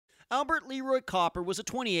Albert Leroy Copper was a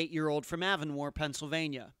 28-year-old from Avonmore,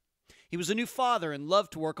 Pennsylvania. He was a new father and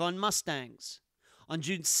loved to work on Mustangs. On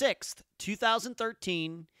June 6,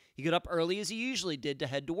 2013, he got up early as he usually did to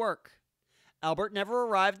head to work. Albert never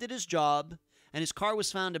arrived at his job, and his car was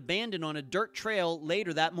found abandoned on a dirt trail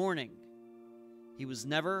later that morning. He was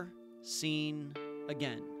never seen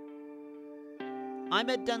again. I'm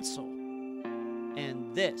Ed Denzel,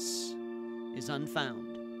 and this is Unfound.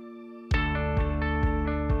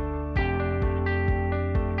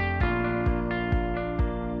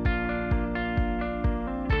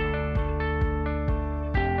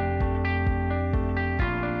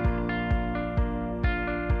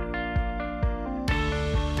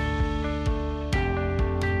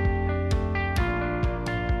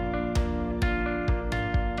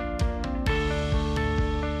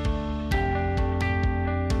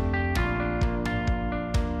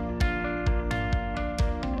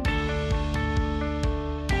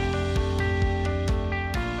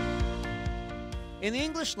 In the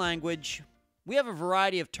English language, we have a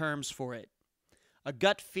variety of terms for it. A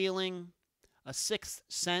gut feeling, a sixth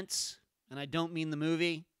sense, and I don't mean the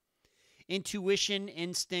movie, intuition,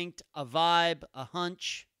 instinct, a vibe, a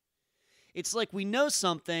hunch. It's like we know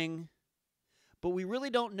something, but we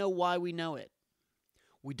really don't know why we know it.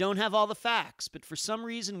 We don't have all the facts, but for some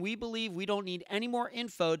reason we believe we don't need any more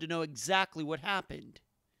info to know exactly what happened.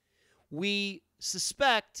 We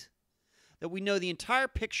suspect that we know the entire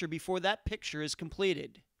picture before that picture is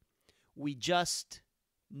completed. We just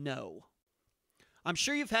know. I'm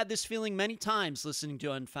sure you've had this feeling many times listening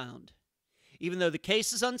to Unfound. Even though the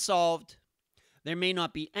case is unsolved, there may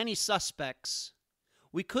not be any suspects,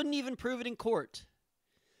 we couldn't even prove it in court.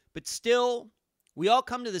 But still, we all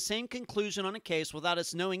come to the same conclusion on a case without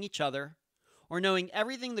us knowing each other or knowing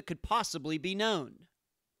everything that could possibly be known.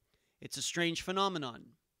 It's a strange phenomenon.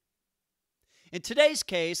 In today's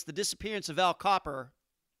case, the disappearance of Al Copper,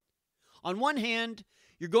 on one hand,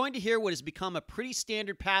 you're going to hear what has become a pretty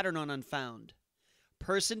standard pattern on Unfound.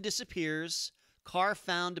 Person disappears, car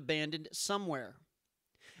found abandoned somewhere.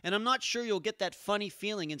 And I'm not sure you'll get that funny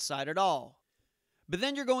feeling inside at all. But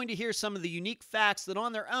then you're going to hear some of the unique facts that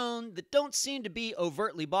on their own that don't seem to be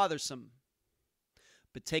overtly bothersome.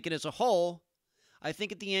 But taken as a whole, I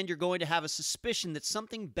think at the end you're going to have a suspicion that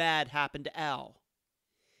something bad happened to Al,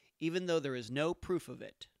 even though there is no proof of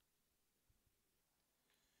it.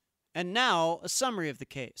 And now, a summary of the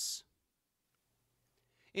case.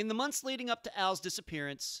 In the months leading up to Al's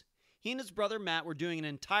disappearance, he and his brother Matt were doing an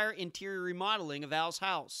entire interior remodeling of Al's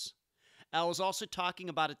house. Al was also talking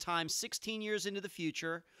about a time 16 years into the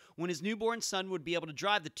future when his newborn son would be able to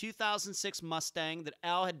drive the 2006 Mustang that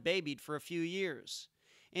Al had babied for a few years.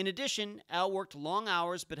 In addition, Al worked long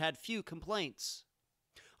hours but had few complaints.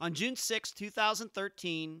 On June 6,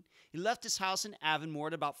 2013, he left his house in Avonmore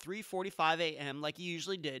at about 3:45 a.m. like he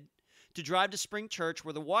usually did, to drive to Spring Church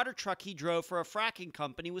where the water truck he drove for a fracking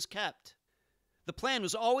company was kept. The plan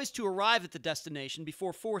was always to arrive at the destination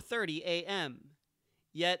before 4:30 a.m.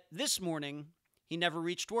 Yet this morning, he never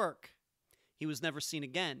reached work. He was never seen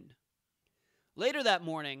again. Later that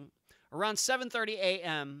morning, around 7:30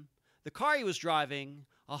 a.m., the car he was driving,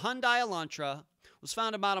 a Hyundai Elantra, was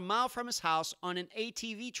found about a mile from his house on an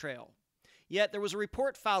ATV trail. Yet there was a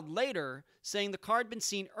report filed later saying the car had been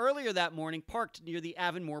seen earlier that morning parked near the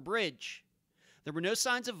Avonmore Bridge. There were no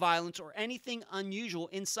signs of violence or anything unusual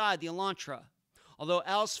inside the Elantra, although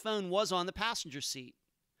Al's phone was on the passenger seat.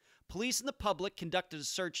 Police and the public conducted a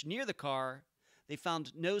search near the car. They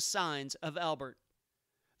found no signs of Albert.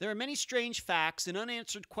 There are many strange facts and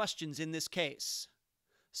unanswered questions in this case.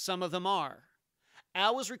 Some of them are: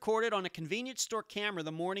 Al was recorded on a convenience store camera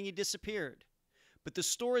the morning he disappeared, but the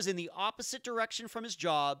store is in the opposite direction from his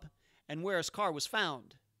job and where his car was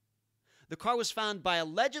found. The car was found by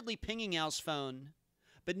allegedly pinging Al's phone,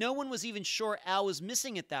 but no one was even sure Al was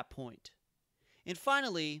missing at that point. And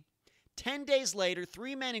finally, 10 days later,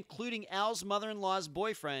 3 men, including Al's mother-in-law's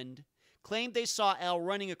boyfriend, claimed they saw Al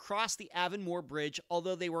running across the Avonmore Bridge,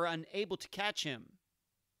 although they were unable to catch him.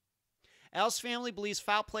 Al's family believes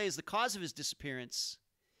foul play is the cause of his disappearance.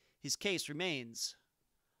 His case remains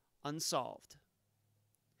unsolved.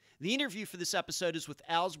 The interview for this episode is with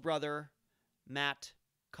Al's brother, Matt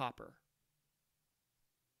Copper.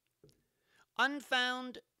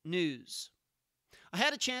 Unfound news. I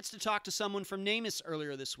had a chance to talk to someone from NamUs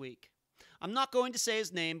earlier this week. I'm not going to say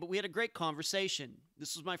his name, but we had a great conversation.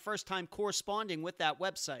 This was my first time corresponding with that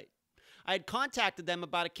website. I had contacted them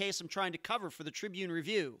about a case I'm trying to cover for the Tribune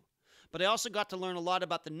Review, but I also got to learn a lot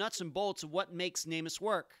about the nuts and bolts of what makes NamUs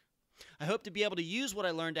work. I hope to be able to use what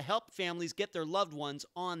I learned to help families get their loved ones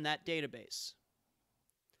on that database.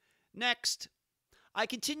 Next, I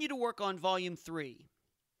continue to work on Volume 3.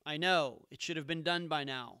 I know, it should have been done by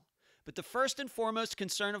now. But the first and foremost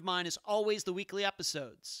concern of mine is always the weekly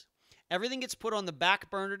episodes. Everything gets put on the back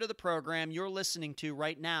burner to the program you're listening to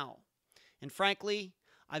right now. And frankly,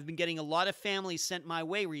 I've been getting a lot of families sent my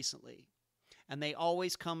way recently, and they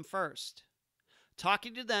always come first.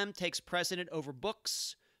 Talking to them takes precedent over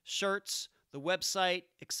books, shirts, the website,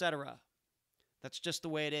 etc. That's just the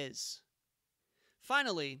way it is.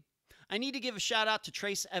 Finally, I need to give a shout out to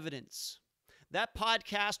Trace Evidence. That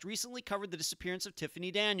podcast recently covered the disappearance of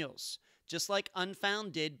Tiffany Daniels, just like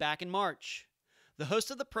Unfound did back in March. The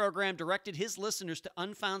host of the program directed his listeners to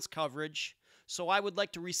Unfound's coverage, so I would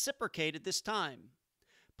like to reciprocate at this time.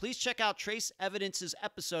 Please check out Trace Evidence's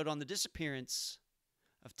episode on the disappearance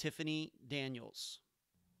of Tiffany Daniels.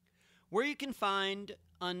 Where you can find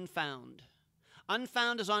Unfound.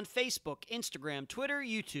 Unfound is on Facebook, Instagram, Twitter,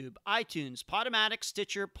 YouTube, iTunes, Podomatic,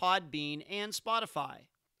 Stitcher, Podbean, and Spotify.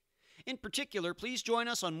 In particular, please join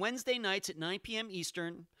us on Wednesday nights at 9 p.m.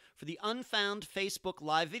 Eastern for the Unfound Facebook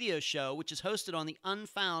live video show, which is hosted on the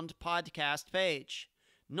Unfound podcast page,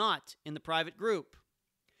 not in the private group.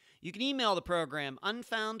 You can email the program,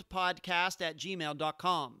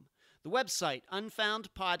 unfoundpodcast@gmail.com. The website,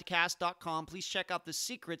 unfoundpodcast.com. Please check out the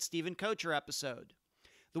secret Stephen Kocher episode.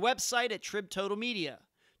 The website at Trib Total Media,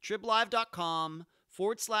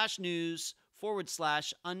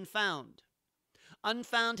 triblive.com/news/unfound.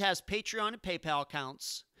 Unfound has Patreon and PayPal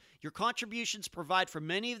accounts. Your contributions provide for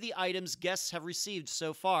many of the items guests have received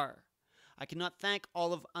so far. I cannot thank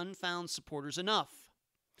all of Unfound's supporters enough.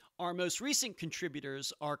 Our most recent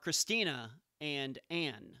contributors are Christina and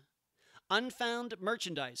Anne. Unfound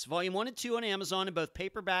merchandise, Volume 1 and 2 on Amazon in both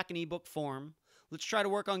paperback and ebook form. Let's try to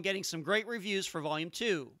work on getting some great reviews for Volume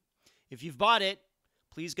 2. If you've bought it,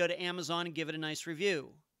 please go to Amazon and give it a nice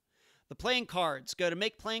review. The playing cards, go to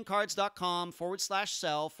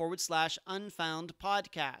makeplayingcards.com/sell/Unfound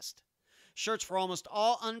podcast. Shirts for almost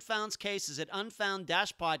all Unfound's cases at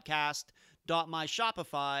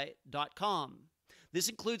unfound-podcast.myshopify.com. This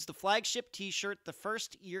includes the flagship t-shirt, The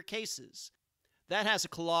First Year Cases. That has a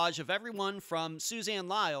collage of everyone from Suzanne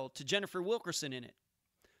Lyle to Jennifer Wilkerson in it.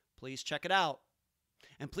 Please check it out.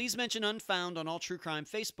 And please mention Unfound on all true crime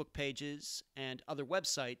Facebook pages and other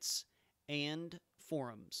websites and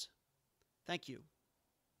forums. Thank you.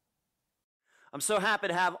 I'm so happy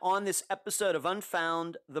to have on this episode of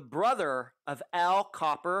Unfound the brother of Al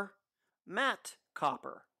Copper, Matt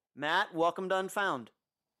Copper. Matt, welcome to Unfound.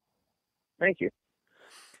 Thank you.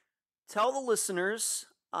 Tell the listeners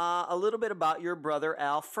a little bit about your brother,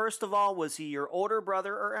 Al. First of all, was he your older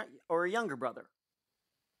brother or a younger brother?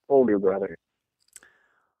 Older brother.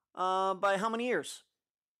 By how many years?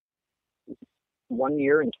 1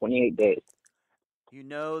 year and 28 days. You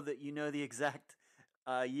know the exact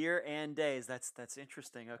year and days. That's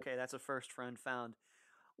interesting. Okay, that's a first for Unfound.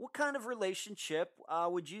 What kind of relationship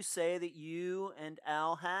would you say that you and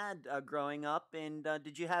Al had growing up, and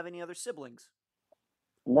did you have any other siblings?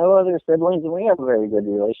 No other siblings, and we have a very good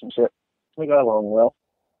relationship. We got along well.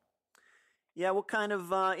 Yeah, what kind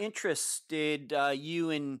of interests did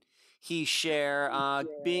you and he share?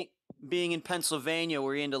 Being in Pennsylvania,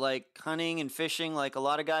 were you into like hunting and fishing like a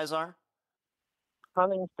lot of guys are?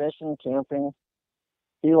 Hunting, fishing, camping.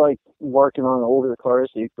 He liked working on older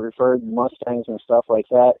cars. He preferred Mustangs and stuff like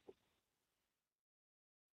that.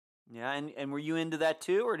 Yeah, and were you into that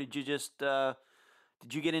too, or did you just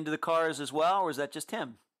did you get into the cars as well, or was that just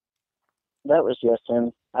him? That was just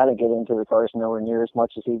him. I didn't get into the cars nowhere near as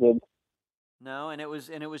much as he did. No, and it was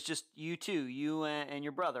just you two, you and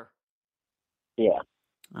your brother. Yeah.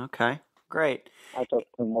 Okay, great. I took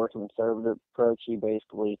a more conservative approach. He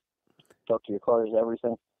basically took your cars,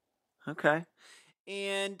 everything. Okay.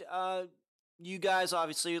 And you guys,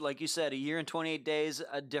 obviously, like you said, 1 year and 28 days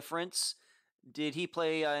a difference. Did he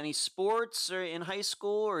play any sports or in high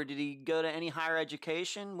school, or did he go to any higher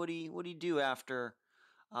education? What do you do after,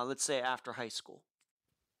 let's say, after high school?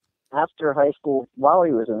 After high school, while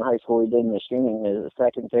he was in high school, he did machining as a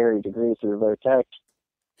secondary degree through Vo-Tech.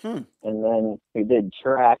 And then he did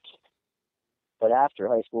track. But after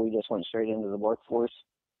high school, he just went straight into the workforce.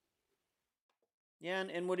 Yeah,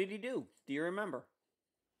 and what did he do? Do you remember?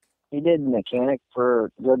 He did mechanic for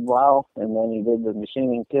a good while, and then he did the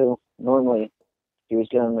machining too. Normally, he was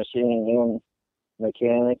doing machining and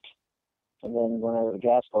mechanic, and then whenever the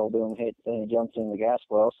gas well boom hit, then he jumped in the gas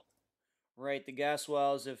wells. Right, the gas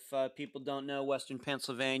wells, if people don't know, Western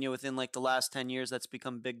Pennsylvania, within like the last 10 years, that's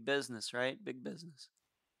become big business, right? Big business.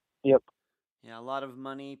 Yep. Yeah, a lot of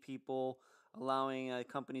money, people allowing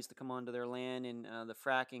companies to come onto their land, and the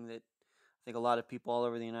fracking that I think a lot of people all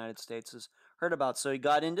over the United States has heard about. So he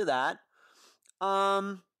got into that.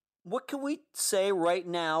 Um, what can we say right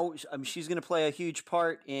now? She's going to play a huge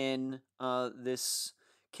part in this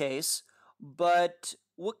case, but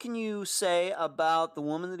what can you say about the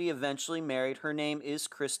woman that he eventually married? Her name is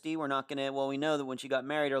Christy. We're not going to, well, we know that when she got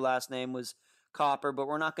married, her last name was Copper, but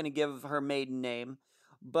we're not going to give her maiden name.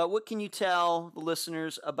 But what can you tell the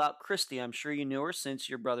listeners about Christy? I'm sure you knew her since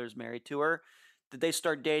your brother's married to her. Did they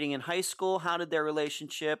start dating in high school? How did their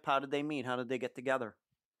relationship? How did they meet? How did they get together?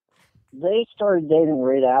 They started dating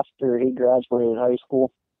right after he graduated high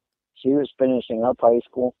school. She was finishing up high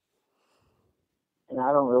school, and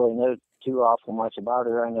I don't really know too awful much about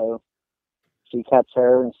her. I know she cuts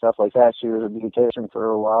hair and stuff like that. She was a beautician for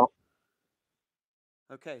a while.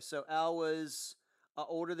 Okay, so Al was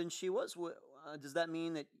older than she was. Does that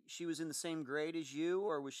mean that she was in the same grade as you,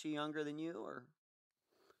 or was she younger than you? Or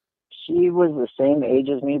She was the same age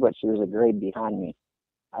as me, but she was a grade behind me.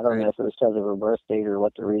 I don't know grade? if it was because of her birth date or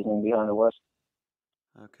what the reasoning behind it was.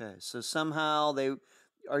 Okay, so somehow they.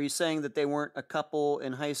 Are you saying that they weren't a couple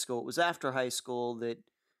in high school? It was after high school that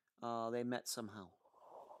they met somehow.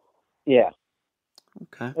 Yeah,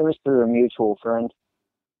 Okay. it was through a mutual friend.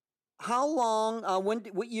 How long?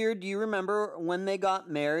 What year do you remember when they got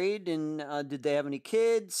married? And did they have any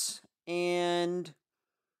kids? And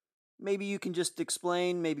maybe you can just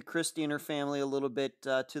explain, maybe Christy and her family, a little bit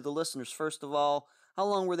to the listeners. First of all, how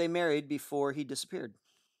long were they married before he disappeared?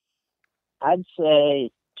 I'd say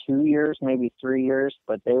 2 years, maybe 3 years,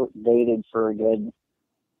 but they dated for a good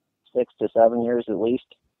 6 to 7 years at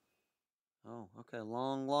least. Oh, okay.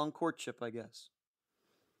 Long, long courtship, I guess.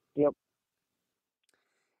 Yep.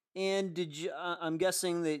 And did you? I'm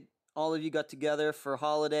guessing that all of you got together for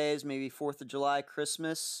holidays, maybe Fourth of July,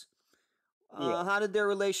 Christmas. Yeah. How did their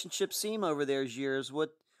relationship seem over those years?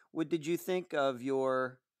 What did you think of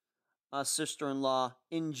your sister-in-law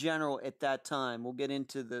in general at that time? We'll get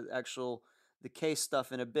into the case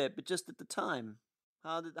stuff in a bit, but just at the time,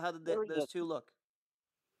 how did They were those just two look?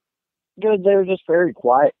 good. They were just very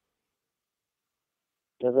quiet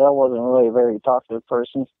because I wasn't really a very talkative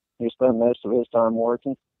person. He spent most of his time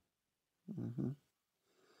working. Hmm.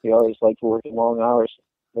 He always liked working long hours,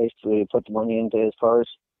 basically to put the money into his cars.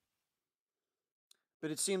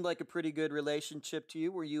 But it seemed like a pretty good relationship to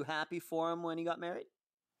you. Were you happy for him when he got married?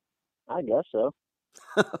 I guess so.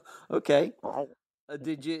 Okay. I,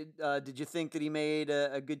 Did you think that he made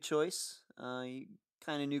a good choice? You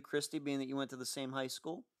kind of knew Christy, being that you went to the same high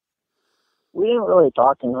school. we didn't really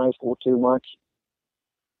talk in high school too much.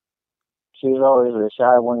 She was always a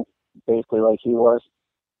shy one, basically like he was.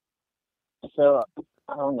 So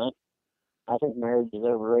I don't know. I think marriage is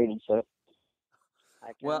overrated. So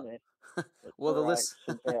I kind Well, of, well, the or I list.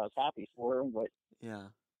 shouldn't say I was happy for him, but Yeah,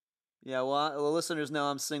 yeah. Well, the listeners know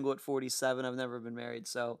I'm single at 47. I've never been married,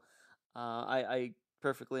 so I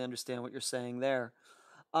perfectly understand what you're saying there.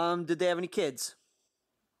 Did they have any kids?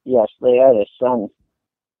 yes, they had a son.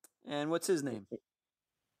 And what's his name?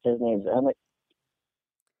 His name's Emmett.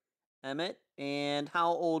 Emmett. And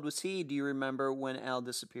how old was he? Do you remember when Al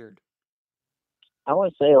disappeared? I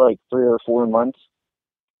would say like 3 or 4 months.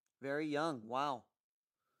 Very young. Wow.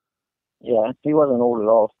 Yeah, he wasn't old at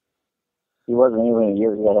all. He wasn't even a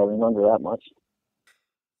year yet. I remember that much.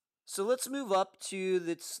 So let's move up to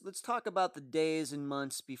let's talk about the days and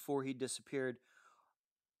months before he disappeared.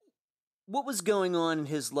 What was going on in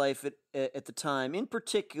his life at the time? In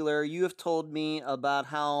particular, you have told me about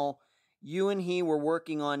how you and he were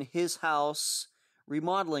working on his house,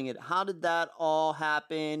 remodeling it. How did that all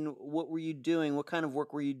happen? What were you doing? What kind of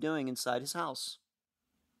work were you doing inside his house?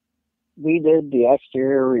 We did the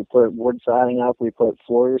exterior. We put wood siding up. We put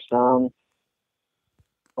floors down.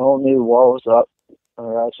 All new walls up,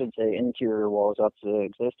 or I should say interior walls up. The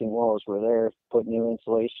existing walls were there. Put new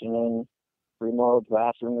insulation in. Remodeled the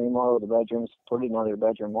bathroom. Remodeled the bedrooms. Put another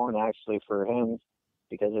bedroom on actually for him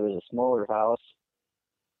because it was a smaller house.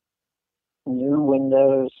 New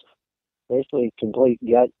windows. Basically complete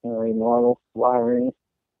gut and remodel, wiring,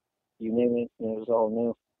 you name it. It was all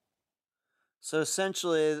new. So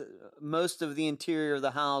essentially, most of the interior of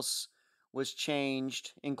the house was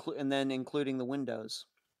changed, and then including the windows.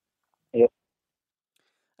 Yep.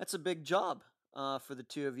 That's a big job for the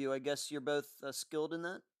two of you. I guess you're both skilled in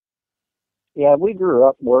that. Yeah, we grew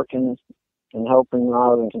up working and helping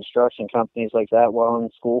out in construction companies like that while in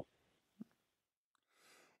school.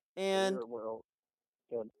 So And we're all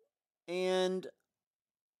good. and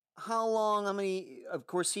how long? How many? Of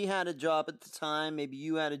course, he had a job at the time. Maybe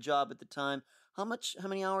you had a job at the time. How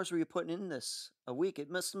many hours were you putting in this a week? It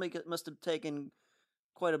must have taken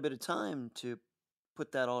quite a bit of time to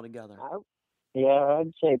put that all together. I, yeah,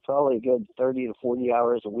 I'd say probably a good 30 to 40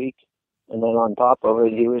 hours a week. And then on top of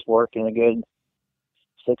it, he was working a good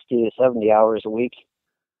 60 to 70 hours a week.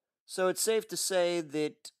 So it's safe to say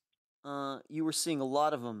that you were seeing a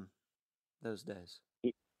lot of them those days.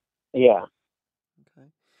 Yeah. Okay.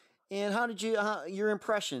 And how did you, your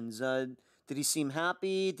impressions? Did he seem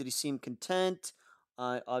happy? Did he seem content?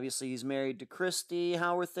 Obviously, he's married to Christy.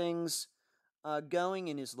 How were things going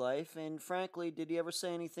in his life? And frankly, did he ever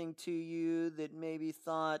say anything to you that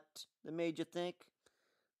that made you think,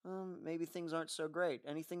 maybe things aren't so great?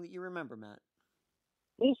 Anything that you remember, Matt?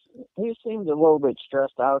 He, he seemed a little bit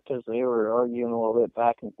stressed out because they were arguing a little bit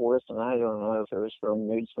back and forth, and I don't know if it was from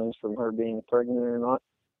mood swings from her being pregnant or not.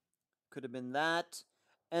 Could have been that.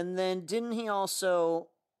 And then didn't he also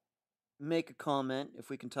make a comment,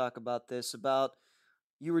 if we can talk about this, about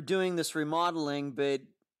you were doing this remodeling, but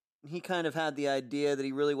he kind of had the idea that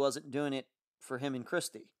he really wasn't doing it for him and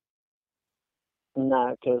Christy.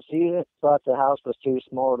 Nah, because he thought the house was too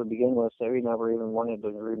small to begin with, so he never even wanted to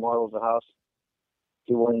remodel the house.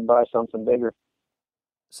 He wanted to buy something bigger.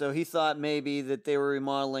 So he thought maybe that they were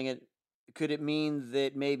remodeling it. Could it mean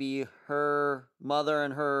that maybe her mother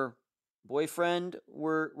and her boyfriend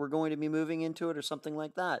were going to be moving into it or something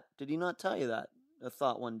like that? Did he not tell you that? A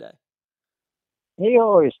thought one day. He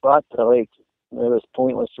always thought that, like, it was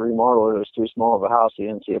pointless to remodel it. It was too small of a house. He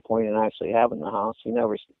didn't see a point in actually having the house. He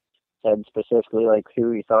never said specifically, like,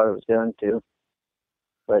 who he thought it was going to.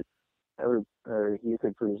 But or you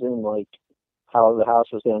could presume, like, how the house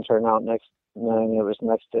was going to turn out next, knowing it was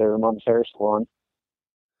next to her mom's hair salon.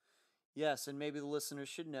 Yes, and maybe the listeners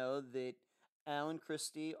should know that Al and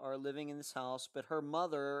Christy are living in this house, but her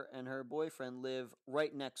mother and her boyfriend live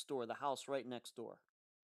right next door, the house right next door.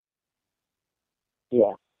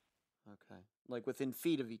 Yeah. Okay. Like within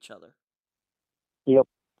feet of each other. Yep.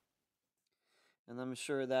 And I'm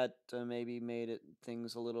sure that maybe made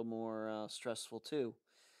things a little more stressful too.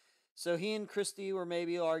 So he and Christy were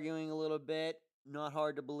maybe arguing a little bit. Not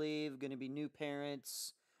hard to believe. Going to be new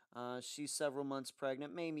parents. She's several months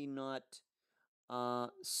pregnant. Maybe not. A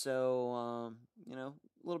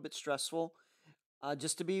little bit stressful.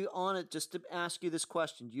 Just to be on it, just to ask you this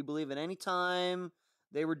question: do you believe at any time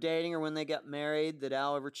they were dating or when they got married that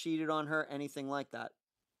Al ever cheated on her? Anything like that?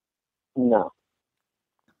 No.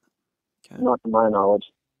 Okay. Not to my knowledge.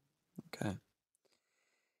 Okay.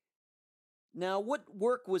 Now, what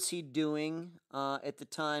work was he doing at the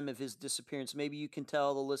time of his disappearance? Maybe you can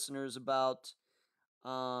tell the listeners about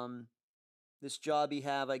um, this job he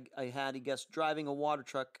had. I had, I guess, driving a water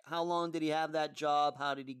truck. How long did he have that job?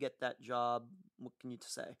 How did he get that job? What can you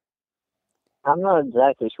say? I'm not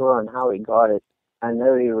exactly sure on how he got it. I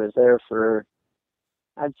know he was there for,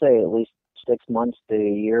 I'd say, at least 6 months to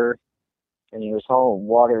a year, and he was hauling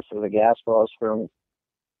water for the gas wells from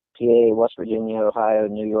PA, West Virginia, Ohio,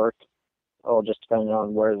 New York, all just depending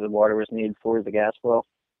on where the water was needed for the gas well.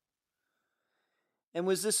 And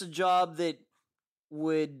was this a job that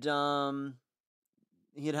would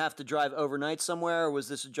he'd have to drive overnight somewhere, or was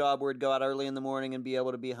this a job where he'd go out early in the morning and be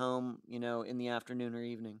able to be home, in the afternoon or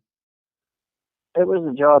evening? It was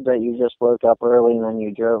a job that you just woke up early and then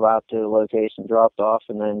you drove out to the location, dropped off,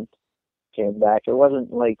 and then came back. It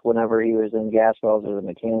wasn't like whenever he was in gas wells as a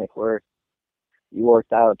mechanic where you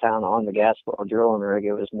worked out of town on the gas well drilling rig.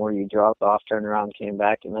 It was more you dropped off, turned around, came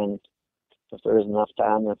back, and then if there was enough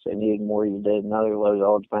time, if they needed more, you did another load.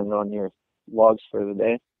 All depended on your logs for the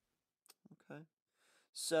day. Okay.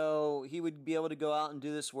 So he would be able to go out and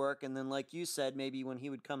do this work, and then, like you said, maybe when he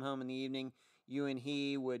would come home in the evening, you and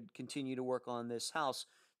he would continue to work on this house.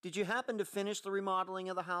 Did you happen to finish the remodeling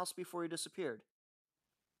of the house before he disappeared?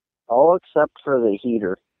 All except for the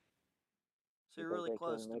heater So you're because really they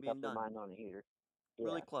close couldn't to make up being their done. mind on a heater.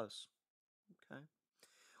 Really Yeah. close. Okay.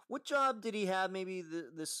 What job did he have? Maybe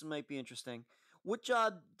this might be interesting. What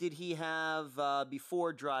job did he have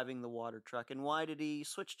before driving the water truck, and why did he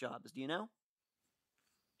switch jobs? Do you know?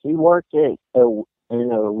 He worked in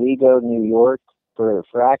Owego, New York for a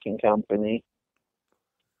fracking company,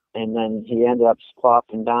 and then he ended up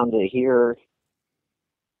swapping down to here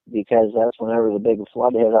because that's whenever the big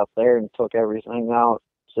flood hit up there and took everything out.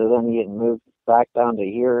 So then he had moved back down to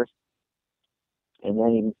here, and then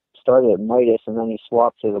he started at Midas, and then he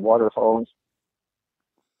swapped to the waterfalls.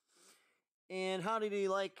 And how did he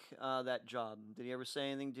like that job? Did he ever say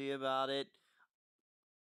anything to you about it?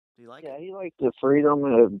 Do you like Yeah, it? he liked the freedom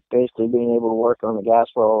of basically being able to work on the gas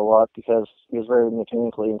well a lot because he was very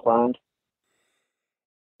mechanically inclined.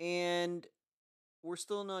 And we're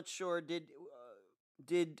still not sure.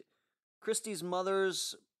 Did Christy's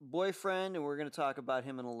mother's boyfriend, and we're going to talk about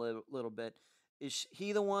him in a little bit, is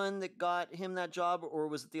he the one that got him that job, or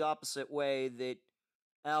was it the opposite way that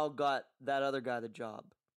Al got that other guy the job?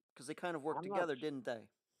 Because they kind of worked I'm not together, didn't they?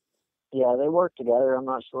 Yeah, they worked together. I'm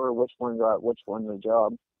not sure which one got which one the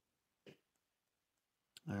job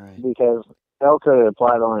All right. because Al could have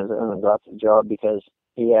applied on his own and got the job because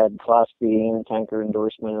he had Class B and tanker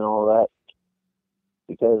endorsement and all that.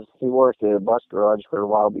 Because he worked at a bus garage for a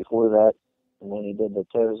while before that, and then he did the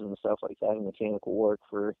tows and stuff like that, and mechanical work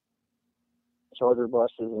for charter buses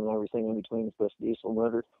and everything in between with diesel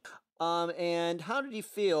motor. And how did he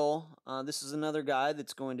feel? This is another guy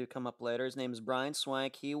that's going to come up later. His name is Brian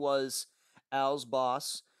Swank. He was Al's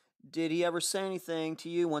boss. Did he ever say anything to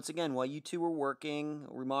you, once again, while you two were working,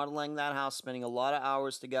 remodeling that house, spending a lot of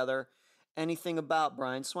hours together? Anything about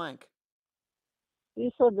Brian Swank?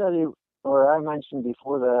 He said that or I mentioned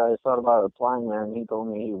before that I thought about applying there, and he told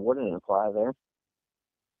me he wouldn't apply there.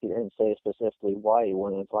 He didn't say specifically why he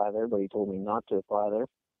wouldn't apply there, but he told me not to apply there.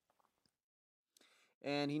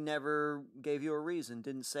 And he never gave you a reason.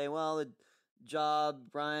 Didn't say, well, the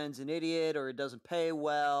job, Brian's an idiot, or it doesn't pay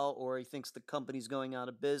well, or he thinks the company's going out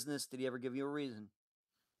of business. Did he ever give you a reason?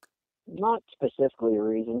 Not specifically a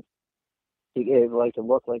reason. He gave like a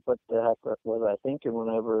look like what the heck was I thinking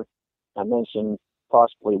whenever I mentioned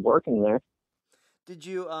possibly working there. Did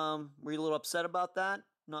you were you a little upset about that?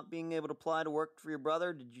 Not being able to apply to work for your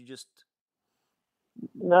brother? Did you just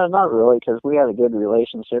No, not really, because we had a good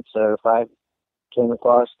relationship. So if I came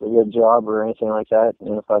across a good job or anything like that,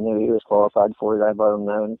 and if I knew he was qualified for it, I'd let him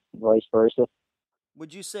know, and vice versa.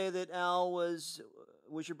 would you say that Al was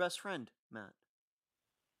your best friend, Matt?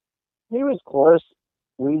 He was close.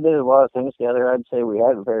 We did a lot of things together. I'd say we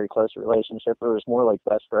had a very close relationship. It was more like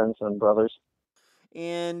best friends than brothers.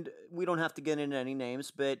 And we don't have to get into any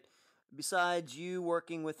names, but besides you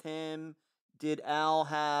working with him, did Al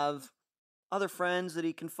have other friends that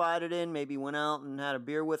he confided in, maybe went out and had a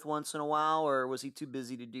beer with once in a while, or was he too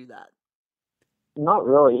busy to do that? Not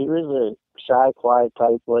really. He was a shy, quiet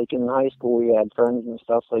type. Like in high school, we had friends and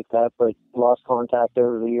stuff like that, but lost contact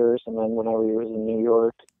over the years. And then whenever he was in New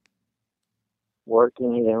York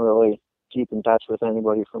working, he didn't really keep in touch with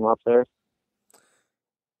anybody from up there.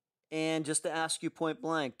 And just to ask you point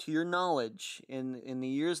blank, to your knowledge, in the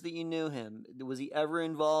years that you knew him, was he ever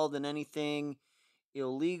involved in anything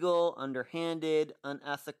illegal, underhanded,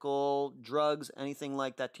 unethical, drugs, anything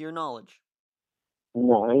like that? To your knowledge?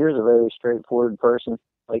 No, he was a very straightforward person.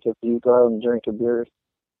 Like if you go out and drink a beer,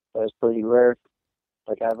 that's pretty rare.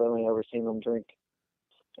 Like I've only ever seen him drink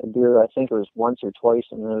a beer. I think it was once or twice,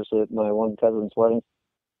 and it was at my one cousin's wedding.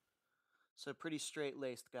 So pretty straight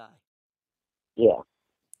laced guy. Yeah.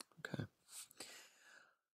 Okay.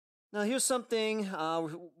 Now here's something.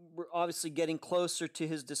 We're obviously getting closer to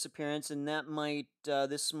his disappearance, and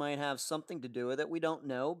this might have something to do with it. We don't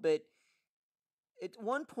know, but at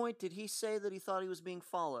one point, did he say that he thought he was being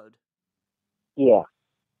followed? Yeah.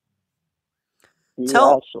 He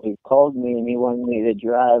Tell actually called me and he wanted me to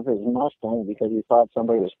drive his Mustang because he thought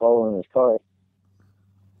somebody was following his car.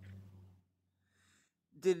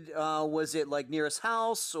 did Was it like near his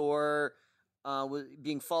house, or was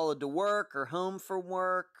being followed to work or home from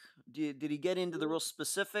work? Did he get into the real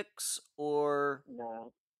specifics, or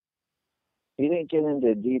No. He didn't get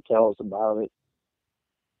into details about it.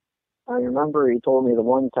 I remember he told me the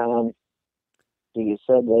one time he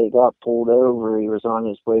said that he got pulled over. He was on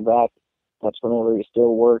his way back. That's whenever he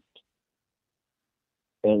still worked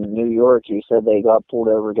in New York. He said they got pulled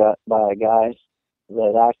over got by a guy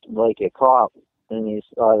that acted like a cop. And he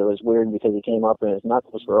thought it was weird because he came up and his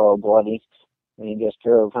knuckles were all bloody. And he just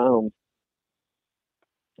drove home.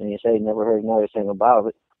 And he said he never heard another thing about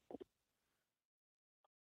it.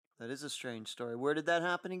 that is a strange story. Where did that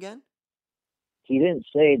happen again? He didn't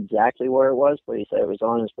say exactly where it was, but he said it was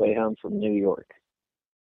on his way home from New York.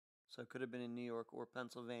 So it could have been in New York or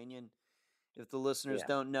Pennsylvania. And if the listeners Yeah.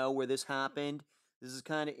 don't know where this happened, this is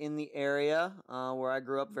kind of in the area where I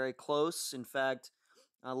grew up, very close. In fact,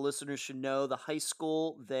 listeners should know the high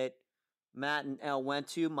school that Matt and Al went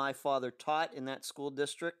to. My father taught in that school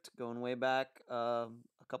district, going way back a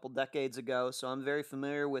couple decades ago. So I'm very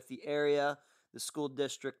familiar with the area, the school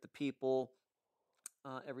district, the people,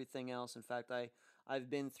 everything else. In fact, I've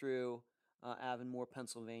been through Avonmore,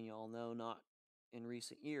 Pennsylvania, although not in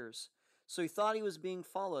recent years. So he thought he was being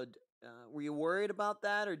followed. Were you worried about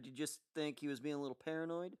that, or did you just think he was being a little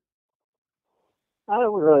paranoid? I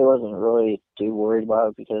really wasn't really too worried about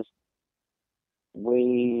it because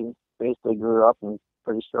we basically grew up in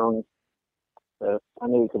pretty strong. So I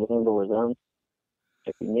knew he could handle his own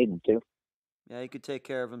if he needed to. Yeah, he could take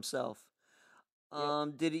care of himself.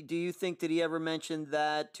 Yep. Did he? Do you think did he ever mention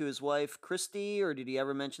that to his wife Christy, or did he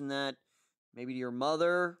ever mention that maybe to your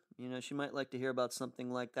mother? You know, she might like to hear about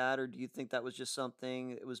something like that, or do you think that was just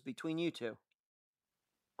something that was between you two?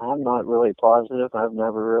 I'm not really positive. I've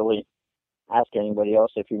never really ask anybody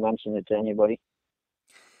else if you mentioned it to anybody.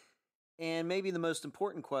 And maybe the most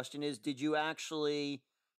important question is, did you actually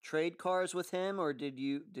trade cars with him, or did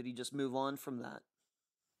he just move on from that?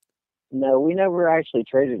 No, we never actually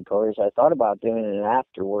traded cars. I thought about doing it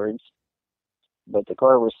afterwards, but the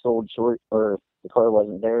car was sold short, or the car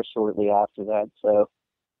wasn't there shortly after that, so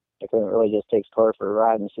I couldn't really just take his car for a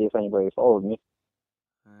ride and see if anybody followed me.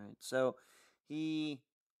 All right. So he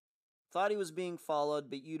thought he was being followed,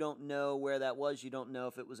 but you don't know where that was. You don't know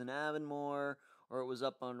if it was in Avonmore or it was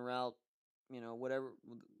up on route, whatever,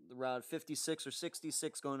 the route 56 or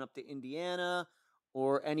 66 going up to Indiana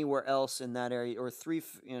or anywhere else in that area, or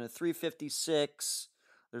 356.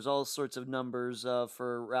 There's all sorts of numbers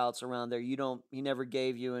for routes around there. He never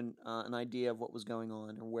gave you an idea of what was going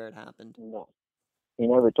on or where it happened. No. He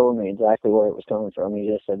never told me exactly where it was coming from. He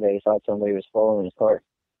just said that he thought somebody was following his car.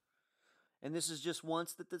 And this is just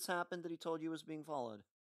once that this happened, that he told you was being followed?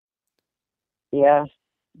 Yeah,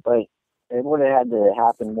 but it would have had to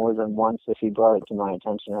happen more than once if he brought it to my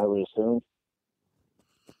attention, I would assume.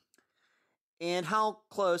 And how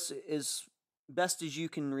close is, best as you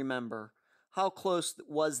can remember, how close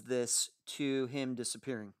was this to him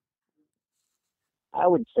disappearing? I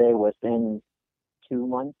would say within 2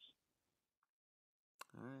 months.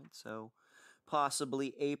 All right, so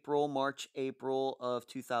possibly March, April of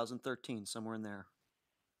 2013, somewhere in there.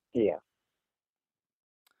 Yeah.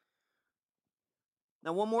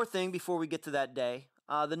 Now, one more thing before we get to that day.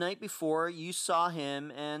 The night before, you saw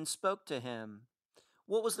him and spoke to him.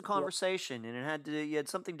 What was the Yep. conversation? And you had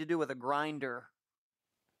something to do with a grinder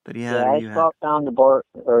that he had, Yeah, or I you had. stopped down the bar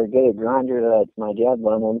or get a grinder that my dad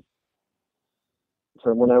wanted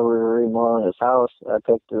from whenever we were remodeling his house. I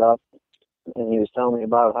picked it up, and he was telling me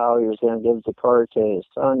about how he was going to give the car to his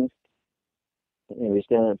son, and he was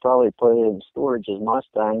going to probably put it in storage, his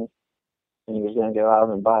Mustang, and he was going to go out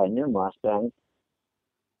and buy a new Mustang.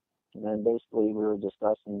 And then basically we were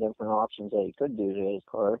discussing different options that he could do to his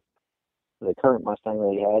car, the current Mustang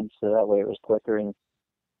that he had, so that way it was quicker and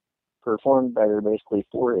performed better basically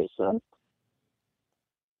for his son.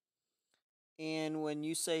 And when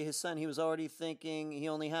you say his son, he was already thinking he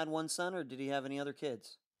only had one son, or did he have any other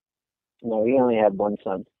kids? No, he only had one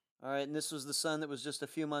son. All right, and this was the son that was just a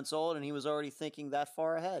few months old, and he was already thinking that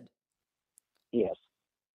far ahead. Yes.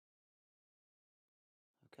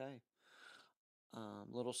 Okay. A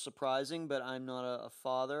little surprising, but I'm not a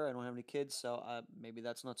father. I don't have any kids, so maybe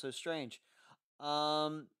that's not so strange.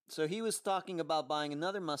 So he was talking about buying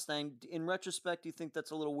another Mustang. In retrospect, do you think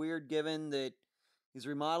that's a little weird, given that he's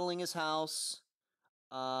remodeling his house?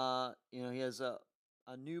 He has a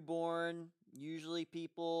newborn. Usually,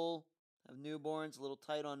 people have newborns, a little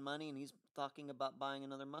tight on money, and he's talking about buying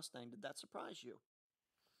another Mustang. Did that surprise you?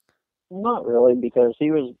 Not really, because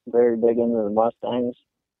he was very big into the Mustangs,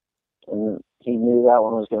 and he knew that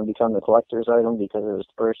one was going to become the collector's item because it was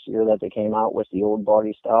the first year that they came out with the old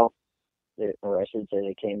body style. Or I should say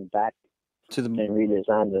they came back To the and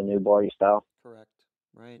redesigned the new body style. Correct,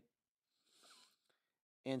 right?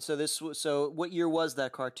 And so what year was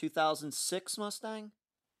that car? 2006 Mustang?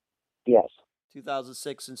 Yes.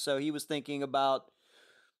 2006. And so he was thinking about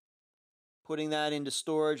putting that into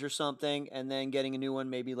storage or something and then getting a new one,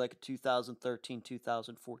 maybe like a 2013,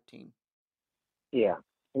 2014. Yeah.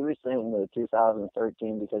 He was saying the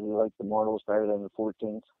 2013 because he liked the models better than the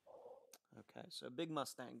 14s. Okay, so big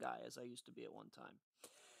Mustang guy, as I used to be at one time.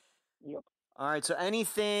 Yep. All right, so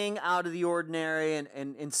anything out of the ordinary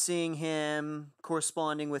and seeing him,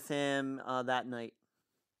 corresponding with him that night?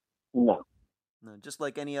 No. No, just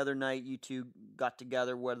like any other night, you two got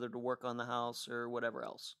together, whether to work on the house or whatever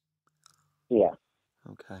else. Yeah.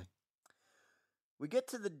 Okay. We get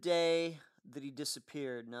to the day that he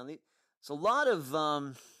disappeared. Now, it's a lot of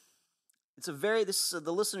it's a very this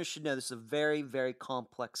the listeners should know this is a very, very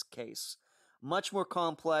complex case. Much more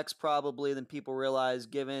complex probably than people realize,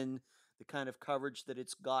 given the kind of coverage that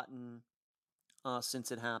it's gotten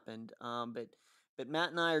since it happened. But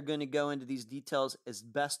Matt and I are going to go into these details as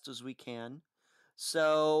best as we can.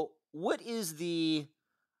 So, what is the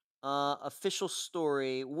official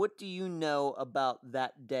story? What do you know about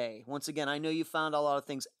that day? Once again, I know you found a lot of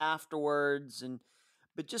things afterwards,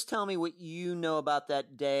 but just tell me what you know about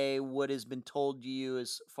that day. What has been told to you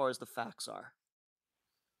as far as the facts are?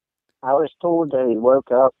 I was told that he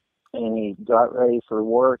woke up and he got ready for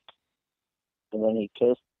work, and then he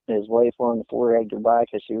kissed his wife on the forehead goodbye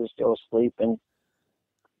because she was still sleeping.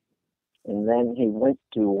 And then he went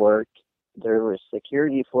to work. There was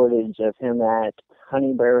security footage of him at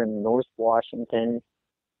Honey Bear in North Washington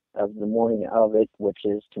of the morning of it, which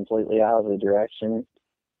is completely out of the direction.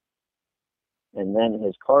 And then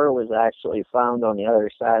his car was actually found on the other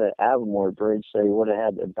side of Avonmore Bridge, so he would have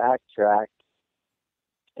had to backtrack.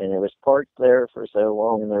 And it was parked there for so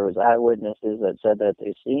long, and there was eyewitnesses that said that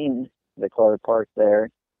they seen the car parked there.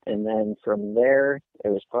 And then from there, it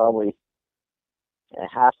was probably a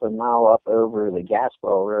half a mile up over the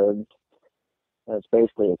Gaspell Road. That's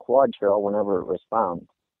basically a quad trail whenever it was found.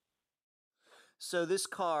 So this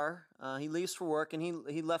car, he leaves for work, and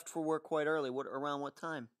he left for work quite early. Around what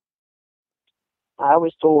time? I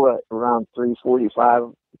was told at around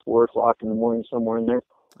 3:45, 4 o'clock in the morning, somewhere in there.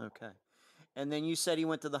 Okay. And then you said he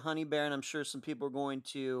went to the Honey Bear, and I'm sure some people are going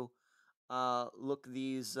to look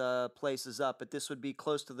these places up, but this would be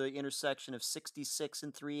close to the intersection of 66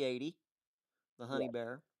 and 380, the Honey Yes.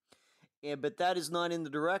 Bear. Yeah, but that is not in the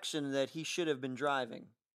direction that he should have been driving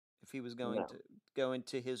if he was going No. to go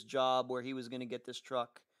into his job where he was going to get this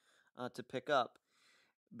truck to pick up.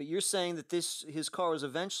 But you're saying that his car was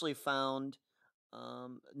eventually found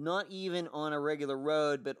not even on a regular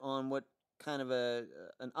road, but on what kind of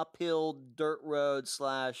an uphill dirt road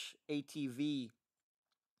slash ATV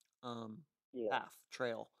Yeah. path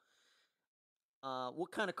trail.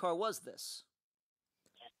 What kind of car was this?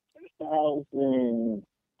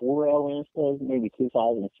 2004, I want to say, maybe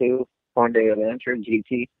 2002. Hyundai Elantra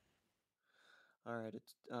GT. All right,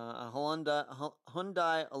 it's a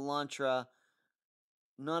Hyundai Elantra,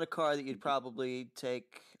 not a car that you'd probably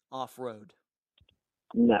take off road.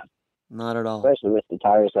 No. Not at all. Especially with the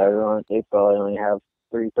tires that are on it, they probably only have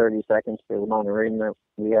 330 seconds for the amount of rain that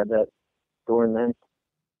we had that storm then.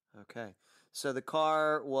 Okay, so the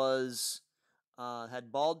car was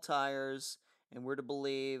had bald tires, and we're to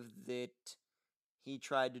believe that he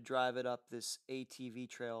tried to drive it up this ATV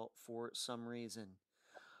trail for some reason.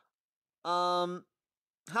 Um,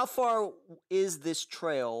 how far is this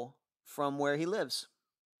trail from where he lives?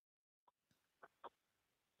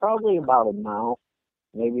 Probably about a mile,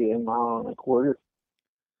 maybe a mile and a quarter.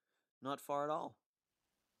 Not far at all.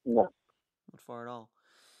 No. Not far at all.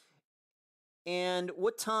 And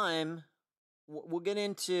what time? We'll get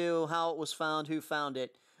into how it was found, who found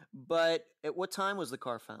it, but at what time was the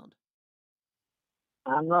car found?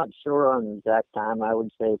 I'm not sure on the exact time. I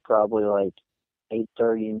would say probably like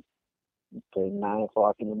 8:30 to 9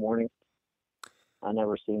 o'clock in the morning. I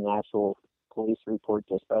never seen the actual police report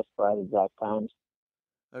to specify the exact times.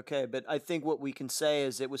 Okay, but I think what we can say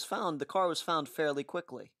is the car was found fairly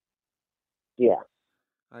quickly. Yeah.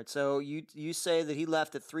 All right, so you say that he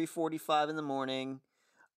left at 3:45 in the morning.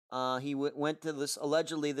 He went to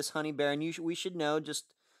allegedly this Honey Bear, and we should know,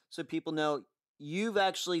 just so people know, you've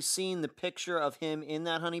actually seen the picture of him in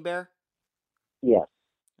that Honey Bear. Yes.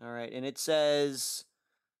 All right, and it says,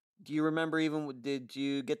 do you remember did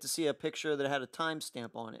you get to see a picture that had a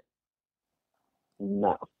timestamp on it?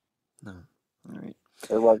 No. No. All right.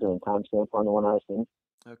 There wasn't a timestamp on the one I seen.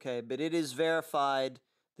 Okay, but it is verified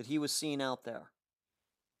that he was seen out there.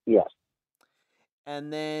 Yes.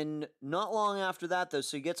 And then not long after that, though,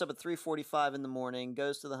 so he gets up at 3:45 in the morning,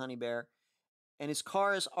 goes to the Honey Bear, and his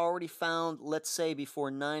car is already found, let's say,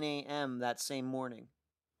 before 9 a.m. that same morning.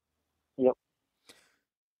 Yep.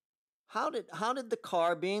 How did the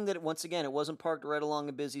car, being that once again it wasn't parked right along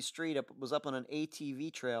a busy street, it was up on an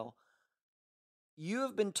ATV trail? You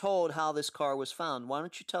have been told how this car was found. Why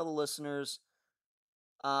don't you tell the listeners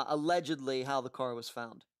allegedly how the car was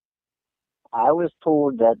found? I was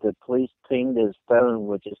told that the police pinged his phone,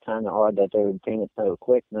 which is kind of odd that they would ping it so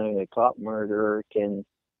quick, knowing a cop murderer can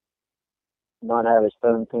not have his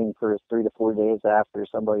phone pinged for 3 to 4 days after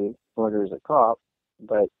somebody murders a cop.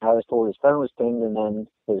 But I was told his phone was pinged, and then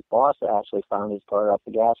his boss actually found his car up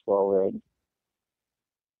the Gaspell Road.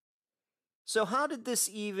 So how did this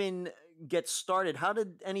even get started? How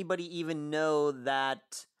did anybody even know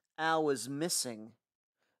that Al was missing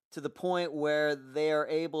to the point where they are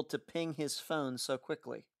able to ping his phone so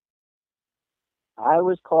quickly? I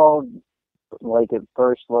was called like at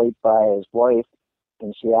first late by his wife,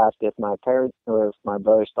 and she asked if my parents or if my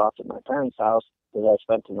brother stopped at my parents' house because I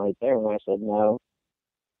spent the night there, and I said no.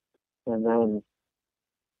 And then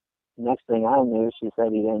next thing I knew, she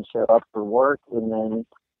said he didn't show up for work, and then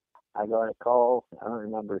I got a call. I don't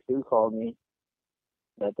remember who called me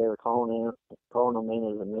that they were calling him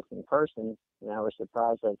in as a missing person, and I was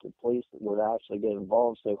surprised that the police would actually get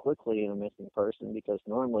involved so quickly in a missing person because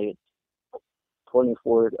normally it's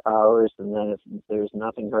 24 hours, and then if there's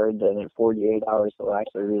nothing heard, then in 48 hours they'll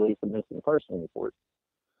actually release a missing person report.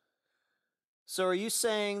 So are you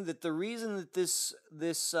saying that the reason that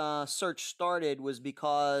this search started was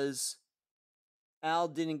because Al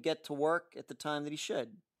didn't get to work at the time that he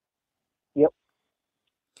should? Yep.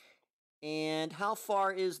 And how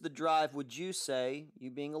far is the drive, would you say, you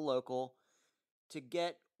being a local, to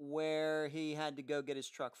get where he had to go get his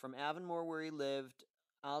truck from Avonmore, where he lived,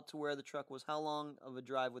 out to where the truck was? How long of a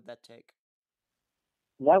drive would that take?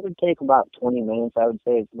 That would take about 20 minutes. I would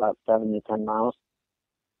say it's about 7 to 10 miles.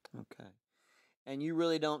 Okay. And you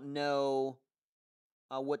really don't know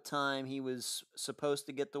what time he was supposed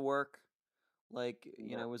to get to work? Like,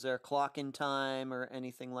 No. was there a clock in time or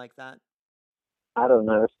anything like that? I don't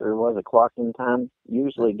know if there was a clocking time.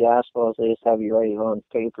 Usually gas wells, they just have you write it on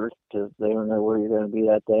paper because they don't know where you're going to be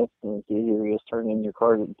that day. And it's easier to just turn in your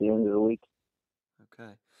card at the end of the week.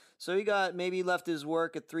 Okay. So he got maybe left his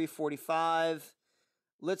work at 3:45.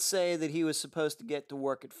 Let's say that he was supposed to get to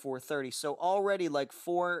work at 4:30. So already like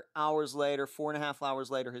 4 hours later, 4.5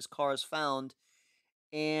 hours later, his car is found,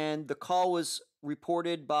 and the call was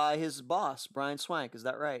reported by his boss, Brian Swank. Is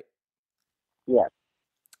that right? Yes,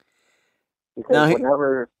 because Now,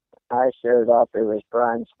 whenever I showed up, it was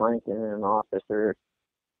Brian Swankin and an officer,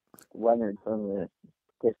 Leonard from the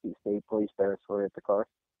Kissimmee State Police Territory at the car.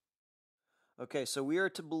 okay, so we are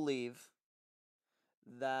to believe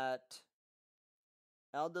that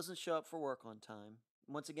Al doesn't show up for work on time.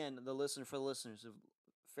 Once again, for the listeners, a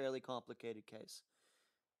fairly complicated case.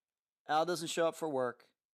 Al doesn't show up for work.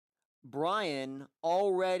 Brian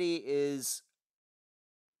already is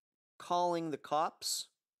calling the cops.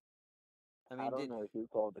 I don't know who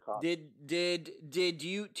called the cops. Did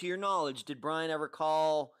you, to your knowledge, did Brian ever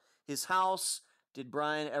call his house? Did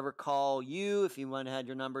Brian ever call you? If he went and had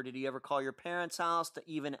your number, did he ever call your parents' house to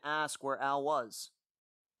even ask where Al was?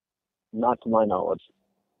 Not to my knowledge.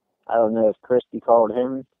 I don't know if Christy called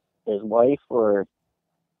him, his wife, or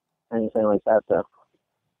anything like that, though.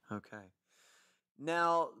 Okay.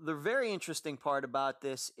 Now, the very interesting part about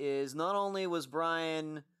this is not only was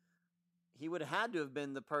Brian, he would have had to have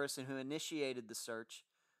been the person who initiated the search.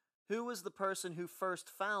 Who was the person who first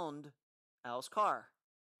found Al's car?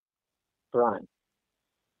 Brian.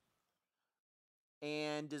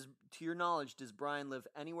 And to your knowledge, does Brian live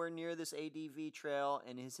anywhere near this ATV trail?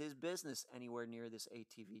 And is his business anywhere near this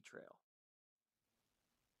ATV trail?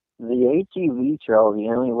 The ATV trail, the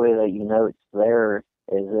only way that you know it's there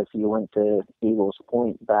is if you went to Eagles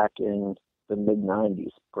Point back in the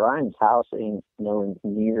mid-90s. Brian's house ain't nowhere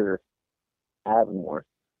near Avonmore,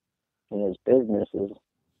 and his business is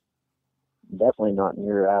definitely not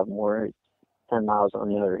near Avonmore. It's 10 miles on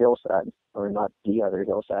the other hillside, or not the other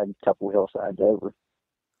hillside, a couple hillsides over.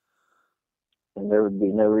 And there would be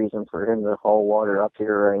no reason for him to haul water up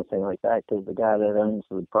here or anything like that, because the guy that owns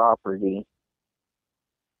the property,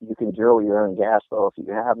 you can drill your own gas well if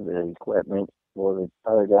you have the equipment. Well, the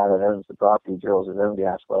other guy that owns the property drills his own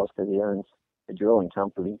gas wells because he owns a drilling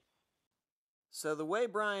company. So the way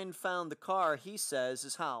Brian found the car, he says,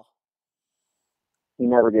 is how? He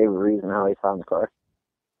never gave a reason how he found the car.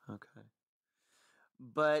 Okay.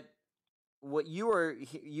 But what you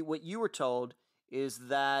were told is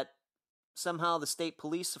that somehow the state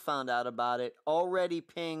police found out about it, already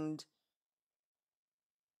pinged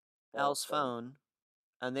Al's phone,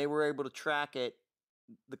 and they were able to track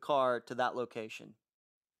the car to that location.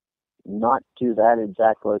 Not to that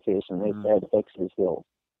exact location. They said Hicks's Hill,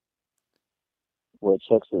 which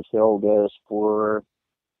Hicks's Hill goes for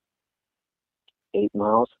 8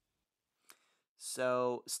 miles.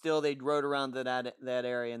 So still, they rode around that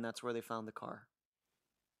area, and that's where they found the car.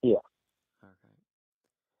 Yeah. Okay.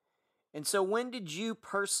 And so, when did you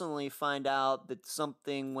personally find out that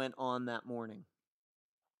something went on that morning?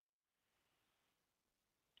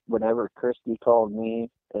 Whenever Christy called me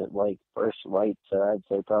at like first light, so I'd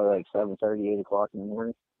say probably like 7:30, 8 o'clock in the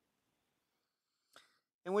morning.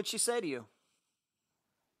 And what'd she say to you?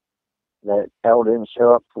 That Al didn't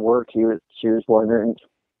show up for work. She was wondering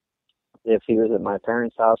if he was at my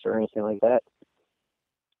parents' house or anything like that.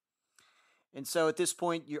 And so at this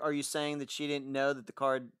point, are you saying that she didn't know that the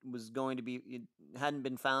car was going to be, it hadn't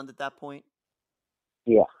been found at that point?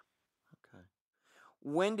 Yeah. Okay.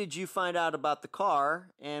 When did you find out about the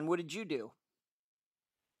car, and what did you do?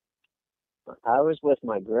 I was with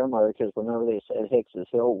my grandmother because whenever they said Hicks's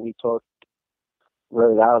Hill, we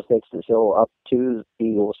rode out of Hicks's Hill up to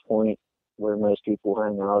Eagles Point, where most people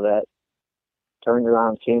hang out at. Turned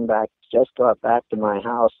around, came back, just got back to my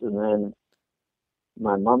house, and then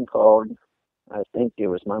my mom called. I think it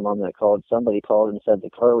was my mom that called. Somebody called and said the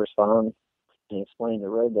car was found and explained the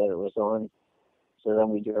road that it was on. So then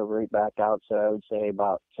we drove right back out. So I would say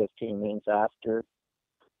about 15 minutes after,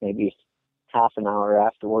 maybe half an hour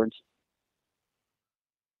afterwards.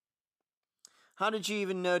 How did you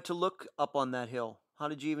even know to look up on that hill? How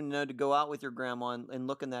did you even know to go out with your grandma and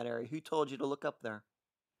look in that area? Who told you to look up there?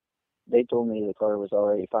 They told me the car was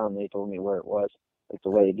already found. They told me where it was, like the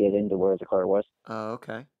way to get into where the car was. Oh,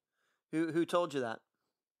 okay. Who told you that?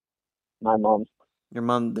 My mom. Your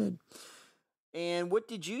mom did. And what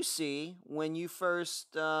did you see when you first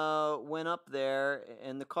went up there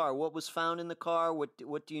in the car? What was found in the car? What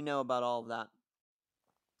do you know about all of that?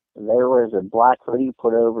 There was a black hoodie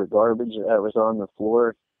put over garbage that was on the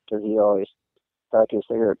floor because he always stuck his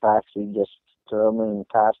cigarette packs. He'd just throw them in the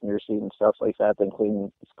passenger seat and stuff like that, then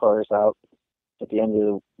clean his cars out at the end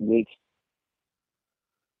of the week.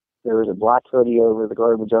 There was a black hoodie over the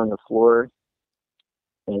garbage on the floor,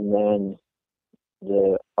 and then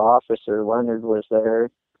the officer, Leonard, was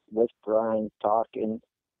there with Brian talking,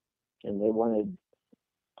 and they wanted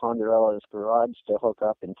Ponderella's garage to hook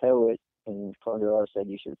up and tow it, and Ponderella said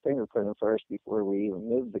you should fingerprint him first before we even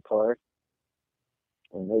move the car,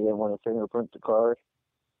 and they didn't want to fingerprint the car,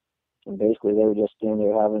 and basically they were just standing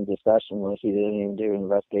there having a discussion like he didn't even do an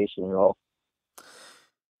investigation at all.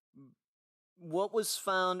 What was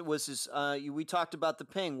found was his. We talked about the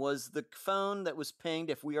ping. Was the phone that was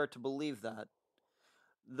pinged, if we are to believe that,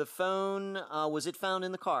 the phone was it found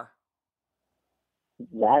in the car?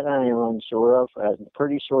 That I am unsure of. I'm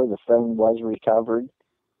pretty sure the phone was recovered.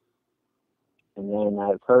 And then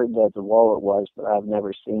I've heard that the wallet was, but I've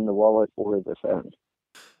never seen the wallet or the phone.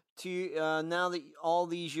 Now that all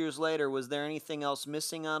these years later, was there anything else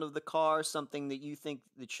missing out of the car? Something that you think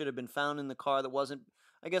that should have been found in the car that wasn't?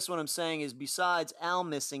 I guess what I'm saying is, besides Al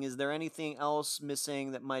missing, is there anything else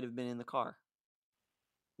missing that might have been in the car?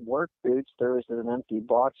 Work boots, there was an empty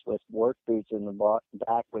box with work boots in the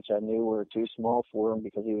back, which I knew were too small for him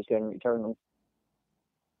because he was going to return them.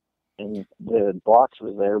 And the box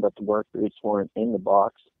was there, but the work boots weren't in the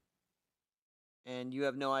box. And you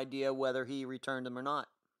have no idea whether he returned them or not.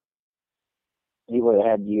 He would have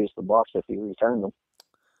had to use the box if he returned them.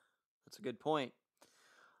 That's a good point.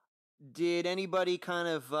 Did anybody kind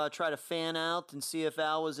of try to fan out and see if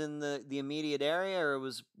Al was in the immediate area, or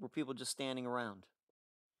were people just standing around?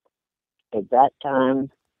 At that time,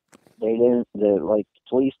 they didn't, the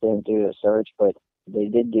police didn't do a search, but they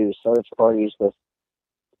did do search parties with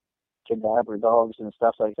cadaver dogs and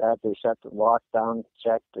stuff like that. They shut the lock down,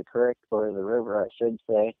 checked the creek or the river, I should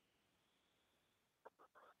say.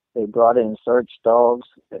 They brought in search dogs,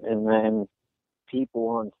 and then people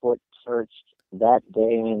on foot searched that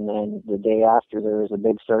day, and then the day after there was a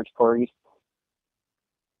big search party.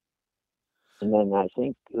 And then I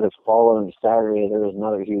think the following Saturday there was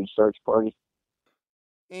another huge search party.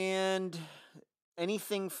 And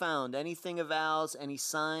anything found? Anything of Al's? Any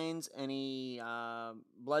signs? Any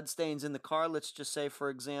bloodstains in the car? Let's just say, for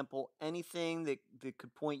example, anything that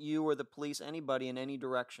could point you or the police, anybody, in any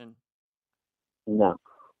direction? No.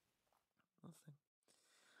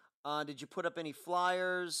 Nothing. Did you put up any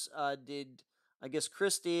flyers? I guess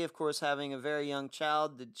Christy, of course, having a very young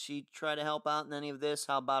child, did she try to help out in any of this?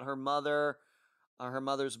 How about her mother, her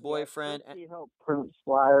mother's boyfriend? Yeah, Christy helped print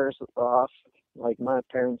flyers off. Like my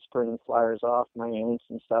parents printed flyers off, my aunts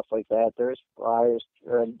and stuff like that. There's flyers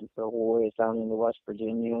spread the whole way down into West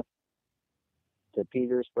Virginia, to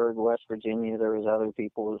Petersburg, West Virginia. There was other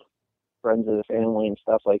people, friends of the family and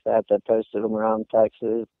stuff like that, that posted them around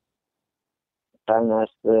Texas,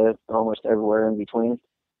 almost everywhere in between.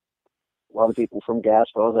 A lot of people from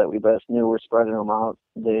Gasville that we both knew were spreading them out.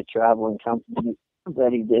 The traveling company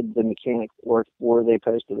that he did the mechanic work for, they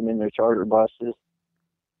posted them in their charter buses.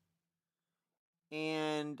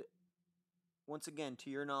 And once again, to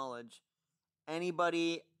your knowledge,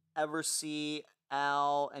 anybody ever see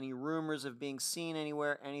Al? Any rumors of being seen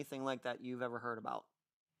anywhere? Anything like that you've ever heard about?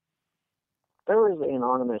 There was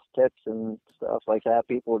anonymous tips and stuff like that.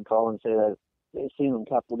 People would call and say that they've seen him a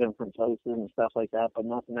couple different places and stuff like that, but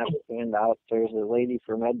nothing ever panned out. There's a lady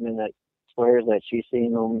from Edmond that swears that she's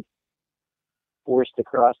seen him forced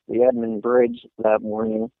across the Edmond Bridge that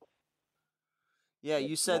morning. Yeah,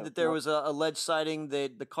 you said that there was a alleged sighting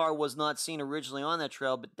that the car was not seen originally on that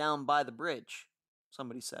trail, but down by the bridge,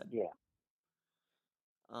 somebody said. Yeah.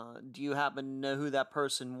 Do you happen to know who that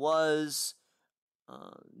person was?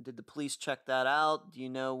 Did the police check that out? Do you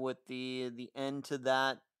know what the end to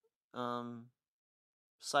that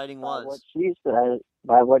sighting was?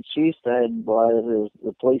 By what she said was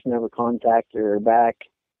the police never contacted her back.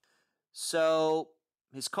 So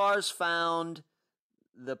his car's found.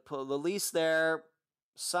 The police there.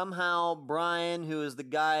 Somehow Brian, who is the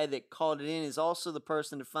guy that called it in, is also the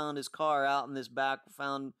person that found his car out in this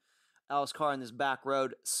found Al's car in this back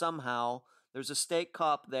road. Somehow there's a state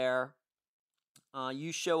cop there.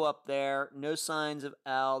 You show up there, no signs of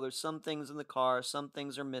Al. There's some things in the car, some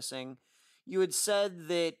things are missing. You had said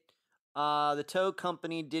that the tow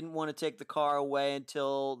company didn't want to take the car away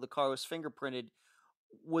until the car was fingerprinted.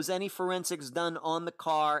 Was any forensics done on the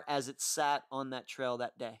car as it sat on that trail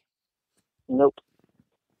that day? Nope,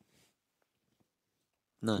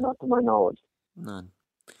 None. not to my knowledge. None.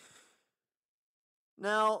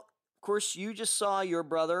 Now, of course, you just saw your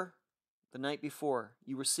brother the night before.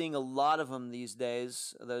 You were seeing a lot of him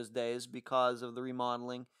those days, because of the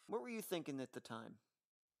remodeling. What were you thinking at the time?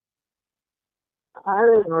 I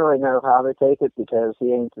didn't really know how to take it because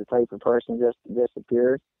he ain't the type of person just to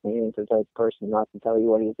disappear. He ain't the type of person not to tell you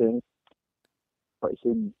what he's doing. But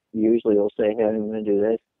he usually will say, hey, I'm going to do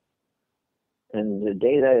this. And the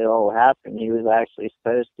day that it all happened, he was actually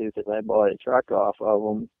supposed to, because I bought a truck off of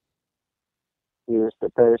him. He was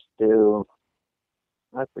supposed to,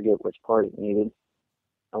 I forget which part it needed.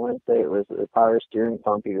 I want to say it was the power steering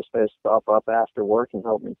pump. He was supposed to stop up after work and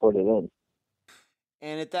help me put it in.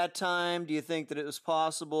 And at that time, do you think that it was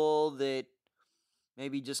possible that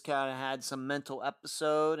maybe he just kind of had some mental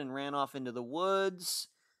episode and ran off into the woods?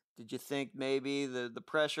 Did you think maybe the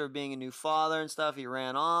pressure of being a new father and stuff, he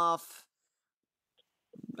ran off?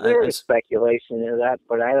 There's speculation of that,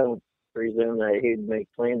 but I don't presume that he'd make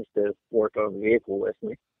plans to work on a vehicle with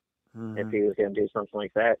me if he was going to do something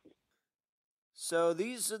like that. So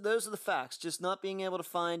those are the facts. Just not being able to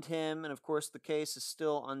find him, and of course the case is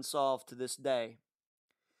still unsolved to this day.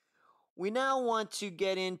 We now want to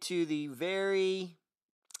get into the very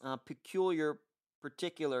peculiar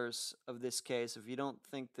particulars of this case. If you don't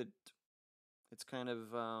think that it's kind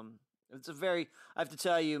of it's a very, I have to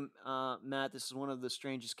tell you, Matt, this is one of the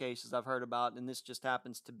strangest cases I've heard about, and this just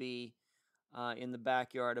happens to be in the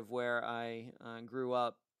backyard of where I grew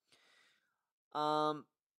up.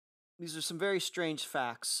 These are some very strange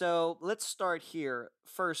facts. So let's start here.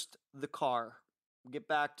 First, the car. We'll get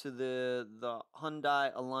back to the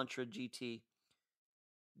Hyundai Elantra GT.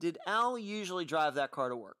 Did Al usually drive that car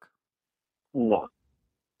to work? No.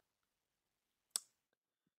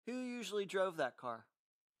 Who usually drove that car?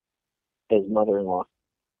 His mother-in-law.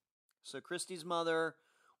 So Christy's mother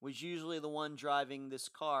was usually the one driving this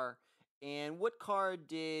car. And what car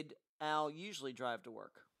did Al usually drive to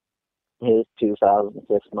work? His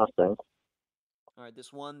 2006 Mustang. All right,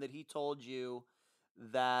 this one that he told you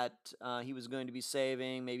that he was going to be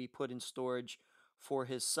saving, maybe put in storage for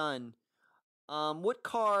his son. What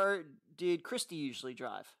car did Christy usually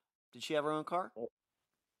drive? Did she have her own car?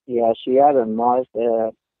 Yeah, she had a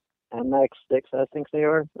Mazda MX-6, I think they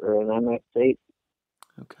are, or an MX-8.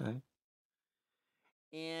 Okay.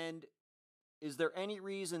 And is there any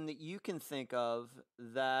reason that you can think of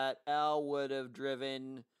that Al would have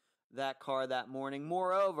driven that car that morning?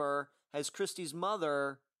 Moreover, has Christy's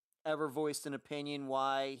mother ever voiced an opinion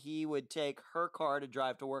why he would take her car to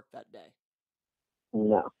drive to work that day?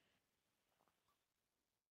 No.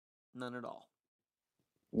 None at all.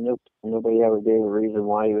 Nope. Nobody ever gave a reason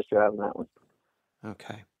why he was driving that one.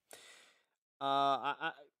 Okay.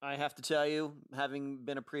 I have to tell you, having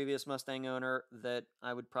been a previous Mustang owner, that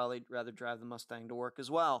I would probably rather drive the Mustang to work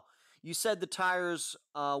as well. You said the tires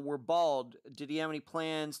were bald. Did he have any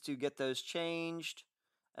plans to get those changed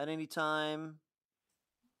at any time?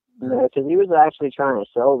 No, because he was actually trying to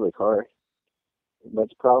sell the car. But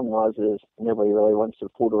the problem was is nobody really wants to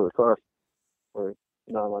pull to a car. Or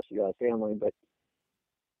not unless you got a family, but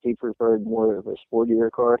he preferred more of a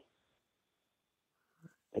sportier car.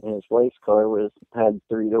 And his wife's car had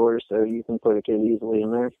 3 doors, so you can put a kid easily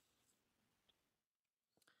in there.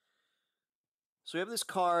 So we have this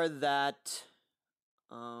car that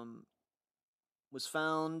was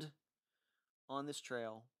found on this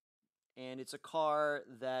trail, and it's a car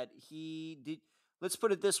that he did. Let's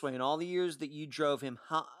put it this way: in all the years that you drove him,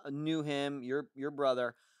 knew him, your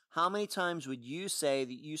brother, how many times would you say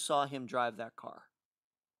that you saw him drive that car?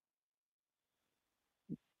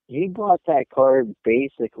 He bought that car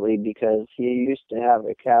basically because he used to have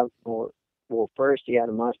a well, first he had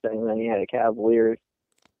a Mustang, then he had a Cavalier,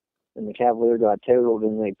 and the Cavalier got totaled,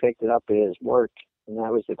 and they picked it up at his work, and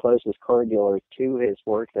that was the closest car dealer to his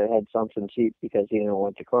work that had something cheap because he didn't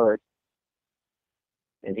want the car.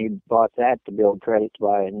 And he bought that to build credit to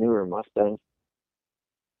buy a newer Mustang.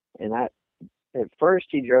 And at first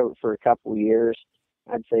he drove it for a couple of years,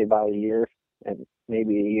 I'd say about a year, and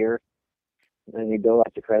maybe a year. And then he built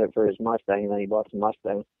up the credit for his Mustang, and then he bought the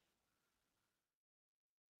Mustang.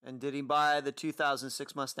 And did he buy the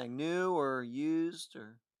 2006 Mustang new or used?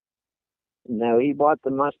 Or No, he bought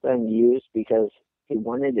the Mustang used because he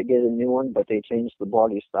wanted to get a new one, but they changed the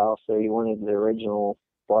body style, so he wanted the original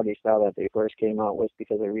body style that they first came out with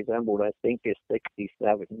because it resembled, I think, a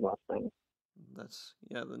 '67 Mustang. that's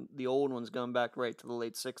the old one's going back right to the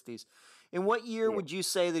late 60s. In what year Yeah. would you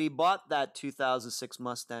say that he bought that 2006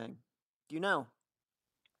 Mustang? Do you know?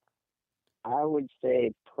 I would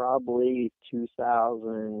say probably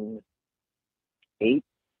 2008.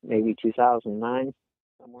 maybe 2009,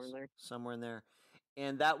 somewhere in there. Somewhere in there.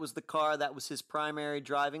 And that was the car, that was his primary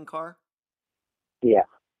driving car? Yeah.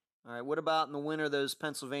 All right. What about in the winter, those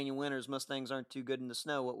Pennsylvania winters? Mustangs aren't too good in the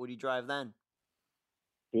snow. What would he drive then?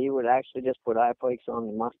 He would actually just put eye pikes on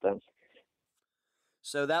the Mustangs.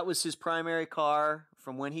 So that was his primary car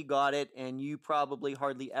from when he got it, and you probably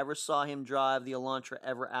hardly ever saw him drive the Elantra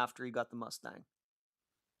ever after he got the Mustang.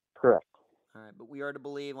 Correct. All right, but we are to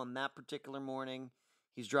believe on that particular morning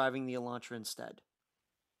he's driving the Elantra instead.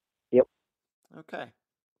 Yep. Okay.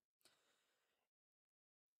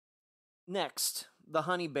 Next, the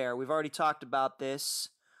honey bear. We've already talked about this.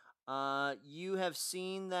 You have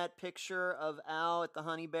seen that picture of Al at the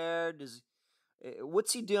honey bear.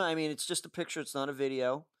 What's he doing? I mean, it's just a picture. It's not a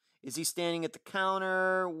video. Is he standing at the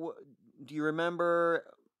counter? Do you remember?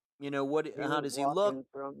 How does he look?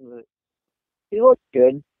 He looked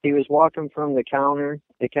good. He was walking from the counter.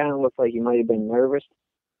 It kind of looked like he might have been nervous.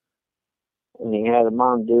 And he had a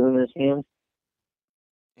Mountain Dew in his hand.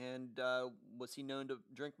 And was he known to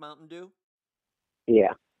drink Mountain Dew?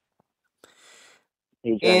 Yeah.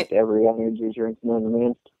 He drank every energy drink known to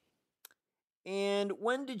man. And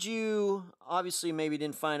when did you, obviously maybe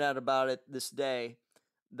didn't find out about it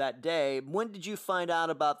that day, when did you find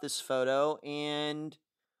out about this photo, and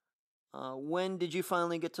when did you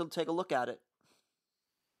finally get to take a look at it?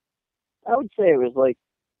 I would say it was like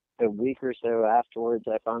a week or so afterwards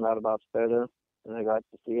I found out about the photo, and I got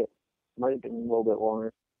to see it. Might have been a little bit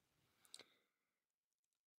longer.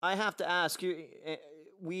 I have to ask you,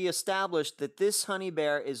 we established that this honey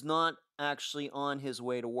bear is not actually on his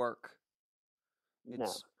way to work.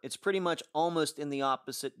 No. It's pretty much almost in the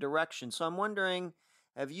opposite direction. So I'm wondering,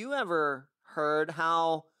 have you ever heard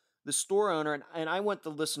how the store owner, and I want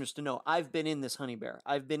the listeners to know, I've been in this honey bear.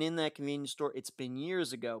 I've been in that convenience store. It's been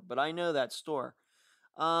years ago, but I know that store.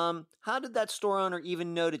 How did that store owner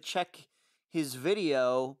even know to check his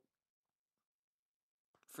video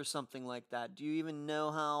for something like that? Do you even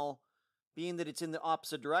know how, being that it's in the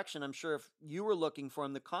opposite direction, I'm sure if you were looking for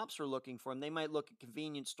him, the cops were looking for him, they might look at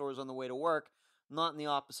convenience stores on the way to work, not in the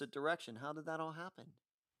opposite direction. How did that all happen?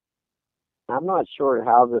 I'm not sure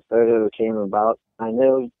how the photo came about. I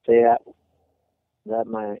know that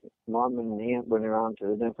my mom and aunt went around to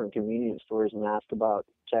the different convenience stores and asked about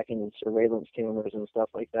checking surveillance cameras and stuff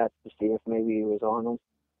like that to see if maybe he was on them.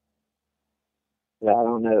 I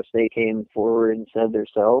don't know if they came forward and said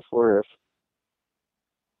themselves or if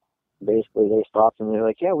basically they stopped and they're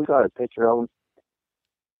like, yeah, we got a picture of him.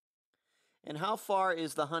 And how far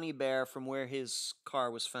is the honey bear from where his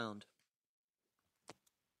car was found?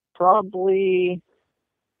 Probably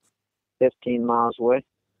 15 miles away.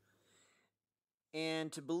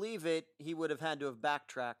 And to believe it, he would have had to have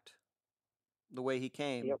backtracked the way he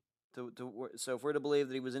came. Yep. So if we're to believe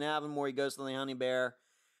that he was in Avonmore, he goes to the honey bear,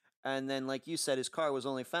 and then, like you said, his car was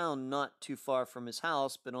only found not too far from his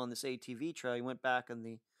house, but on this ATV trail, he went back in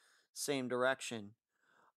the same direction.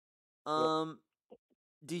 Yep. Um,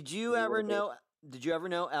 did you ever know? Did you ever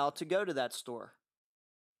know Al to go to that store?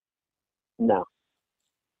 No.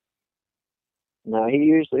 No, he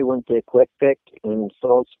usually went to Quick Pick in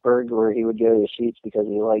Salzburg where he would go to Sheets because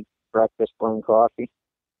he liked breakfast blend coffee.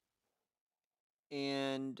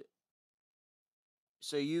 And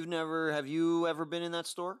so have you ever been in that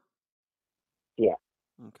store? Yeah.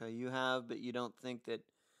 Okay, you have, but you don't think that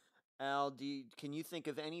Al, can you think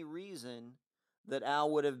of any reason that Al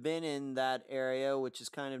would have been in that area, which is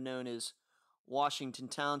kind of known as Washington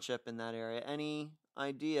Township in that area? Any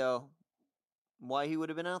idea why he would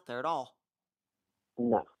have been out there at all?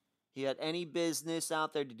 No. He had any business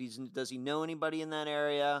out there? Does he know anybody in that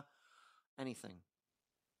area? Anything?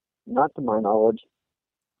 Not to my knowledge.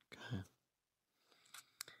 Okay.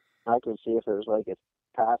 I could see if there was like a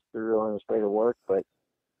pass through on his way to work, but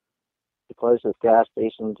the closest gas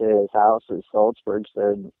station to his house is Salzburg,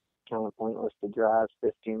 so it's kind of pointless to drive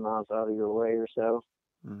 15 miles out of your way or so.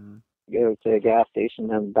 Mm-hmm. Go to a gas station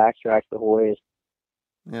and backtrack the whole way.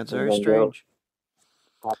 Yeah, it's very strange.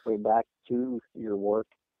 Halfway back to your work.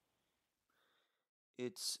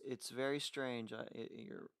 It's very strange.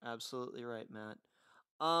 You're absolutely right, Matt.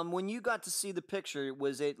 When you got to see the picture,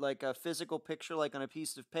 was it like a physical picture, like on a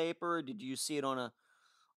piece of paper? Or did you see it on a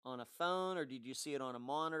phone, or did you see it on a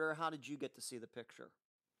monitor? How did you get to see the picture?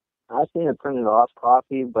 I seen a printed off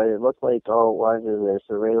copy, but it looked like all it was is a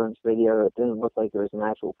surveillance video. It didn't look like it was an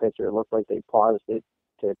actual picture. It looked like they paused it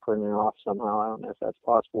to print it off somehow. I don't know if that's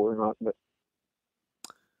possible or not, but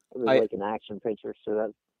it was like an action picture, so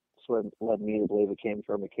that's what led me to believe it came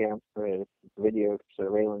from a camera or a video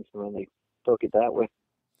surveillance when they took it that way.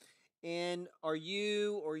 And are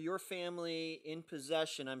you or your family in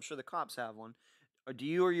possession? I'm sure the cops have one. Or do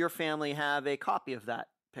you or your family have a copy of that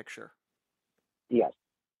picture? Yes.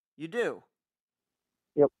 You do?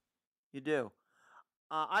 Yep. You do.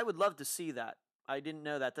 I would love to see that. I didn't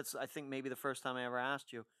know that. That's, I think, maybe the first time I ever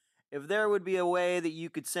asked you. If there would be a way that you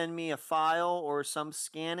could send me a file or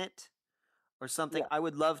scan it or something, Yeah. I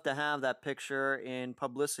would love to have that picture in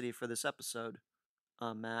publicity for this episode,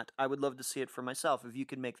 Matt. I would love to see it for myself if you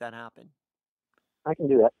could make that happen. I can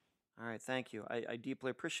do that. All right, thank you. I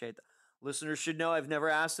deeply appreciate that. Listeners should know I've never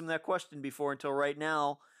asked him that question before until right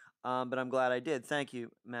now, but I'm glad I did. Thank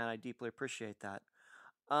you, Matt. I deeply appreciate that.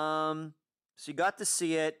 So you got to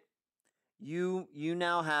see it. You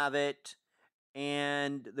now have it,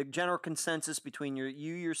 and the general consensus between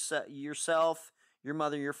yourself, your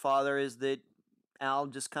mother, your father is that Al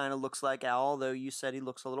just kind of looks like Al, although you said he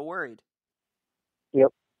looks a little worried.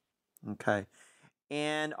 Yep. Okay.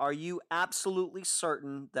 And are you absolutely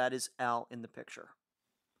certain that is Al in the picture?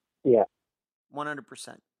 Yeah. 100%.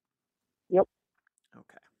 Yep.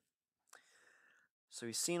 Okay. So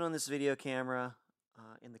he's seen on this video camera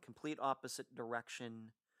in the complete opposite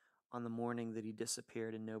direction on the morning that he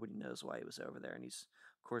disappeared, and nobody knows why he was over there. And he's,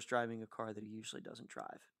 of course, driving a car that he usually doesn't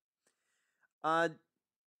drive.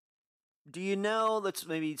 Do you know, let's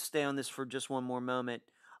maybe stay on this for just one more moment.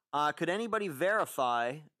 Could anybody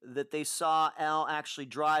verify that they saw Al actually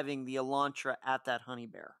driving the Elantra at that Honey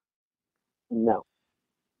Bear? No.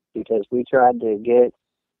 Because we tried to get,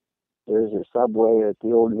 there's a subway at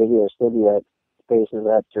the old Video City that faces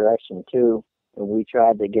that direction too, and we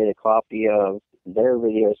tried to get a copy of their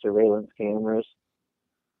video surveillance cameras,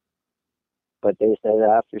 but they said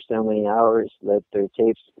after so many hours that their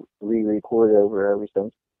tapes re-record over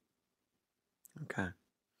everything. Okay.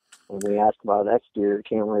 And we asked about exterior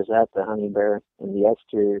cameras at the Honey Bear, and the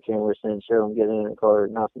exterior cameras didn't show him getting in the car or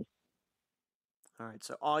nothing. All right,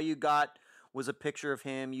 so all you got was a picture of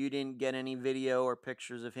him. You didn't get any video or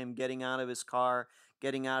pictures of him getting out of his car,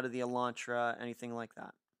 getting out of the Elantra, anything like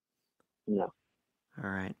that? No. All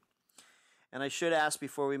right. And I should ask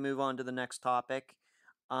before we move on to the next topic,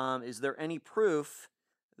 is there any proof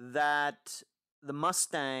that the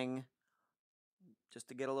Mustang, just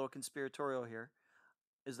to get a little conspiratorial here,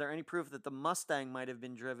 is there any proof that the Mustang might have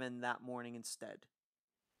been driven that morning instead?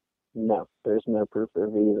 No, there's no proof of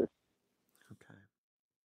either. Okay.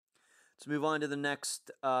 Let's move on to the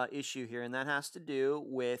next issue here, and that has to do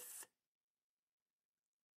with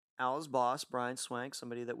Al's boss, Brian Swank,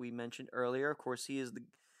 somebody that we mentioned earlier. Of course, he is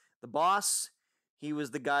the boss. He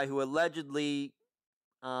was the guy who allegedly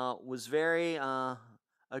was very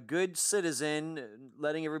a good citizen,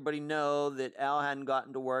 letting everybody know that Al hadn't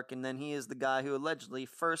gotten to work, and then he is the guy who allegedly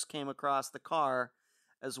first came across the car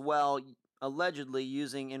as well, allegedly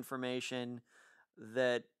using information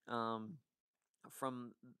that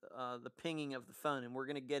from the pinging of the phone, and we're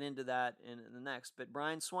going to get into that in the next. But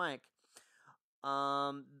Brian Swank,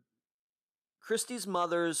 Christy's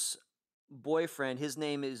mother's boyfriend, his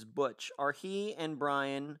name is Butch. Are he and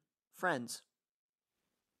Brian friends?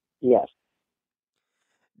 Yes.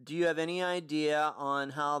 Do you have any idea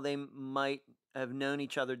on how they might have known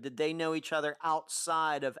each other? Did they know each other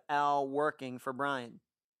outside of Al working for Brian?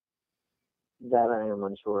 That I am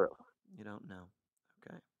unsure of. You don't know.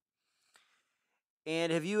 Okay.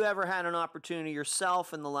 And have you ever had an opportunity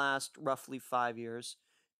yourself in the last roughly 5 years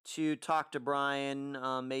to talk to Brian?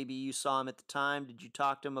 Maybe you saw him at the time. Did you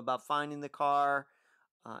talk to him about finding the car?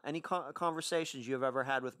 Any conversations you have ever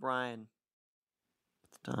had with Brian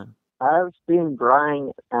at the time? I've seen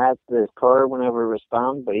Brian at the car whenever it was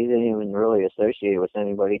found, but he didn't even really associate with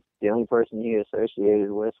anybody. The only person he associated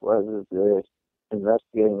with was the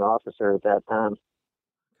investigating officer at that time.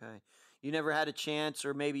 Okay. You never had a chance,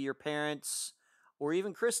 or maybe your parents, or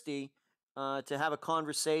even Christy, to have a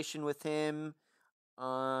conversation with him,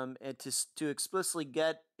 and to explicitly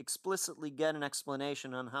get an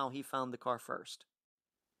explanation on how he found the car first.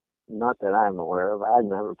 Not that I'm aware of. I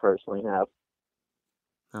never personally have.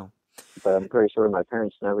 No. But I'm pretty sure my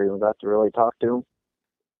parents never even got to really talk to him.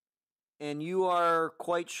 And you are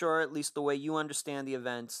quite sure, at least the way you understand the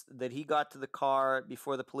events, that he got to the car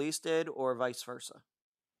before the police did, or vice versa?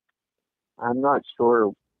 I'm not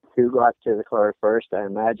sure who got to the car first. I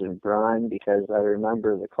imagine Brian, because I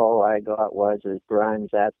remember the call I got was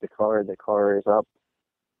Brian's at the car is up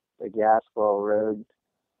the Gaswell Road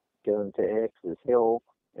going to Hicks's Hill.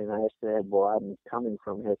 And I said, well, I'm coming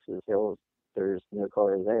from Hicks's Hill. There's no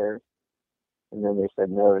car there. And then they said,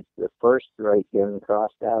 no, it's the first right going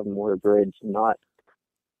across the Avonmore Bridge, not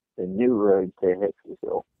the new road to Hicks's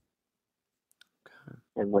Hill. Okay.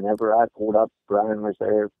 And whenever I pulled up, Brian was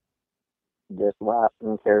there just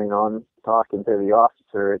laughing, carrying on, talking to the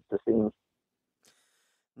officer at the scene.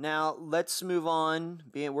 Now, let's move on.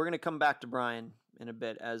 We're going to come back to Brian in a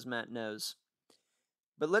bit, as Matt knows.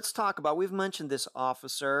 But let's talk about, we've mentioned this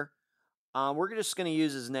officer. We're just going to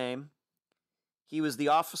use his name. He was the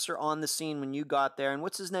officer on the scene when you got there. And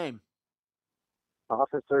what's his name?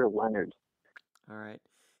 Officer Leonard. All right.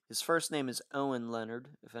 His first name is Owen Leonard,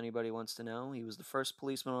 if anybody wants to know. He was the first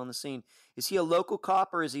policeman on the scene. Is he a local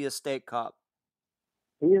cop or is he a state cop?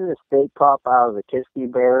 He's a state cop out of the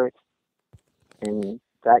Kiski Barracks, and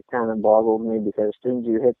that kind of boggled me because as soon as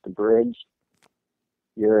you hit the bridge,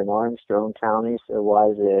 you're in Armstrong County, so why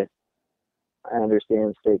is it? I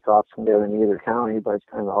understand state cops can go in either county, but it's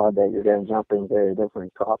kind of odd that you're going to jump into a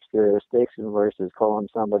different cop's jurisdiction versus calling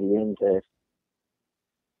somebody in to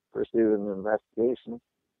pursue an investigation.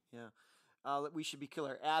 Yeah. We should be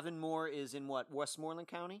clear. Avonmore is in what? Westmoreland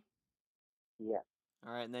County? Yeah.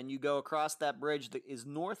 All right. And then you go across that bridge that is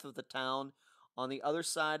north of the town. On the other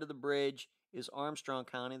side of the bridge is Armstrong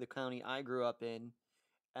County, the county I grew up in.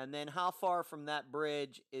 And then how far from that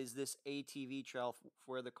bridge is this ATV trail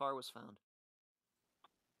where the car was found?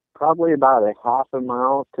 Probably about a half a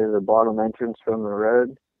mile to the bottom entrance from the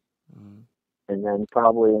road, and then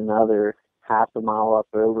probably another half a mile up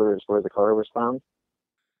over is where the car was found.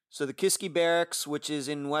 So the Kiski Barracks, which is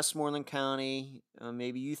in Westmoreland County,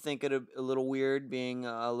 maybe you think it a little weird being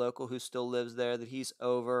a local who still lives there, that he's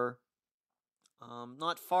over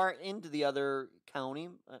not far into the other county,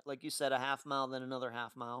 like you said, a half mile, then another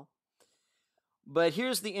half mile. But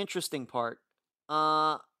here's the interesting part.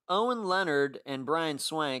 Owen Leonard and Brian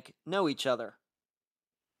Swank know each other.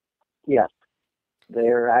 Yes,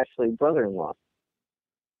 they're actually brother-in-law.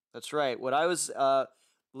 That's right. What I was,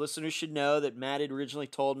 listeners should know that Matt had originally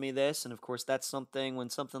told me this, and of course, that's something. When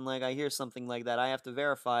something like I hear something like that, I have to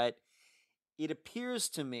verify it. It appears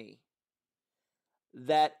to me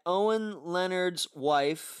that Owen Leonard's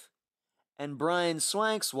wife and Brian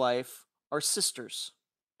Swank's wife are sisters.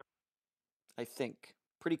 I think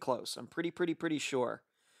pretty close. I'm pretty sure.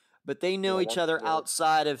 But they know each other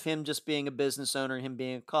outside of him just being a business owner and him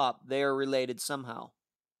being a cop. They are related somehow.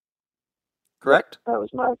 Correct? Yep, that was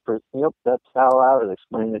my first. Yep, that's how I would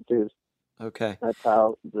explain it too. Okay. That's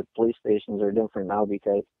how the police stations are different now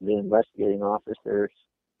because the investigating officers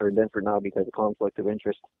are different now because of conflict of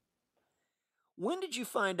interest. When did you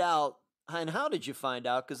find out, and how did you find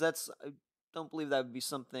out? Because I don't believe that would be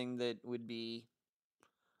something that would be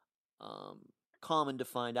common to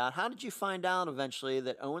find out. How did you find out eventually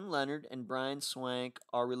that Owen Leonard and Brian Swank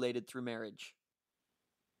are related through marriage?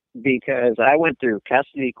 Because I went through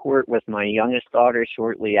custody court with my youngest daughter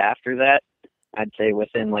shortly after that. I'd say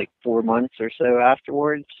within like 4 months or so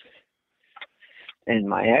afterwards. And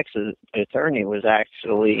my ex-attorney was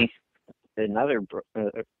actually another,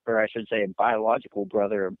 or I should say a biological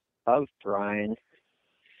brother of Brian.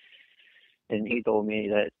 And he told me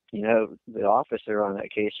that, the officer on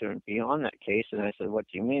that case shouldn't be on that case. And I said, what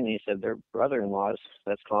do you mean? He said, they're brother-in-laws.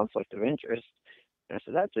 That's conflict of interest. And I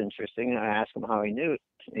said, that's interesting. And I asked him how he knew it.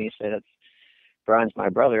 And he said, Brian's my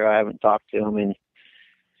brother. I haven't talked to him in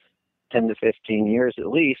 10 to 15 years at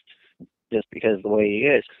least, just because of the way he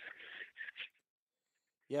is.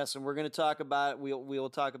 Yes, and we're going to talk about we'll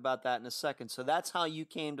talk about that in a second. So that's how you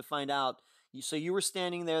came to find out. So you were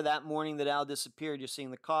standing there that morning that Al disappeared. You're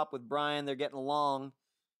seeing the cop with Brian. They're getting along.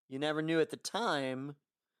 You never knew at the time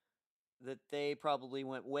that they probably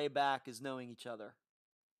went way back as knowing each other.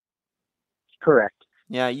 Correct.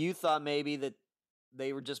 Yeah, you thought maybe that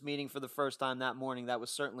they were just meeting for the first time that morning. That was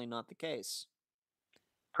certainly not the case.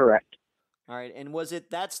 Correct. All right, and was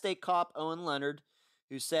it that state cop, Owen Leonard,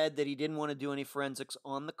 who said that he didn't want to do any forensics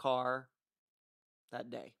on the car that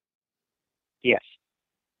day? Yes.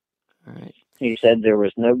 All right. He said there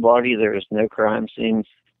was no body, there was no crime scene,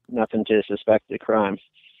 nothing to suspect the crime.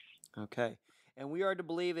 Okay. And we are to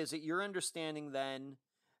believe, is it your understanding then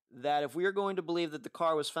that if we are going to believe that the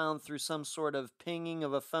car was found through some sort of pinging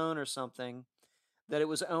of a phone or something, that it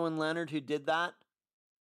was Owen Leonard who did that?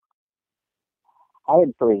 I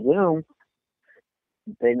would presume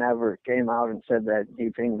they never came out and said that he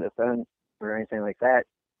pinged the phone or anything like that.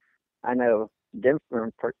 I know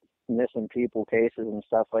different missing people cases and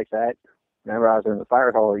stuff like that. Whenever I was in the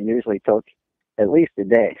fire hall, it usually took at least a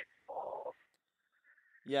day.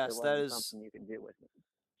 Yes, that is something you can do with it.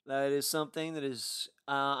 That is something that is.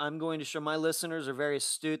 I'm going to show my listeners are very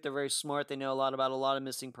astute. They're very smart. They know a lot about a lot of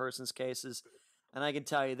missing persons cases, and I can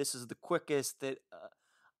tell you this is the quickest that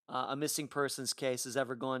a missing persons case has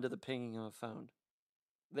ever gone to the pinging of a phone.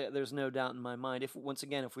 There's no doubt in my mind. If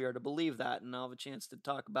we are to believe that, and I'll have a chance to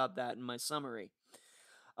talk about that in my summary.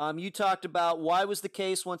 You talked about why was the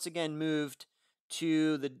case once again moved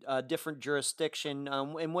to the different jurisdiction,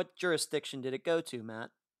 and what jurisdiction did it go to, Matt?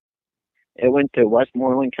 It went to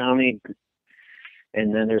Westmoreland County,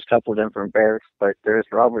 and then there's a couple of different barracks, but there's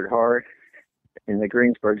Robert Hart in the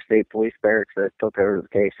Greensburg State Police Barracks that took over the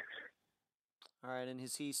case. All right, and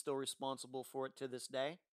is he still responsible for it to this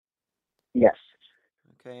day? Yes.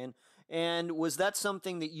 Okay, and was that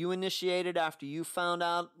something that you initiated after you found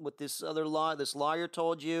out what this lawyer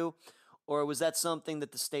told you, or was that something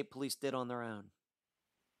that the state police did on their own?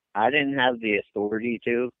 I didn't have the authority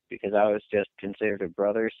to because I was just considered a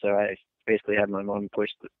brother, so I basically had my mom push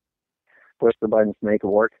the buttons to make it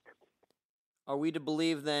work. Are we to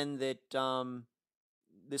believe then that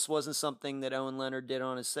this wasn't something that Owen Leonard did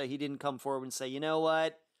on his say? He didn't come forward and say, you know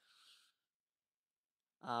what,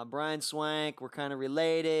 Brian Swank, we're kind of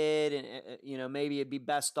related, and maybe it'd be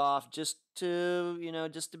best off just to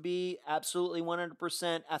be absolutely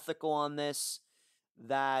 100% ethical on this.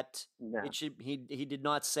 That No. it should he did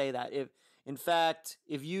not say that. If in fact,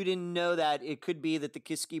 if you didn't know that, it could be that the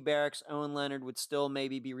Kiski Barracks Owen Leonard would still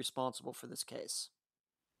maybe be responsible for this case.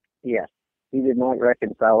 Yes. He did not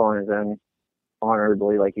reconcile on his own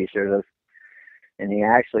honorably like he should have. And he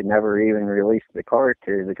actually never even released the car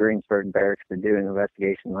to the Greensburg Barracks to do an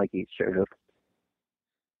investigation like he should have.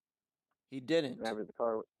 He didn't. Whenever the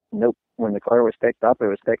car, nope. When the car was picked up, it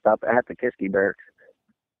was picked up at the Kiski Barracks.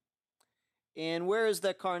 And where is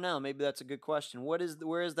that car now? Maybe that's a good question. Where is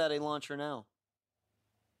that Elantra now?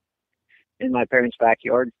 In my parents'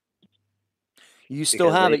 backyard. You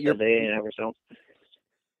still have it. They never sold.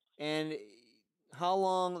 And how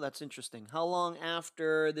long? That's interesting. How long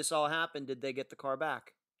after this all happened did they get the car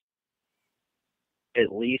back?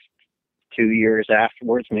 At least 2 years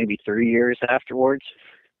afterwards, maybe 3 years afterwards.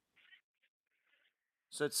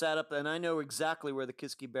 So it sat up, and I know exactly where the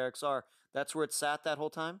Kiski Barracks are. That's where it sat that whole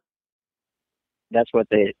time? That's what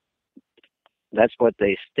they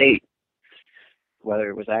state. Whether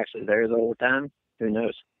it was actually there the whole time, who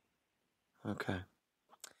knows? Okay.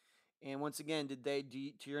 And once again,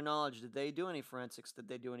 to your knowledge, did they do any forensics? Did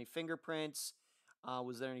they do any fingerprints?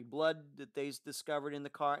 Was there any blood that they discovered in the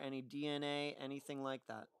car? Any DNA? Anything like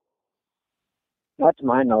that? Not to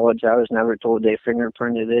my knowledge. I was never told they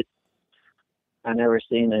fingerprinted it. I never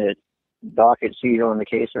seen a docket sheet on the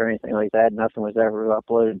case or anything like that. Nothing was ever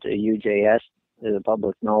uploaded to UJS, to the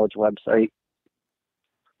public knowledge website.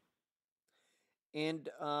 And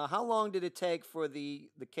how long did it take for the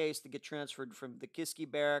case to get transferred from the Kiski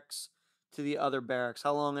Barracks to the other barracks?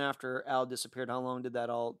 How long after Al disappeared? How long did that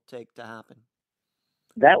all take to happen?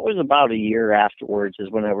 That was about a year afterwards is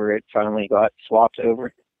whenever it finally got swapped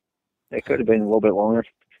over. It could have been a little bit longer.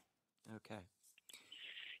 Okay.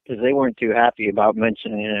 Because they weren't too happy about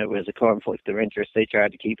mentioning it was a conflict of interest. They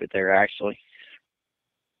tried to keep it there, actually.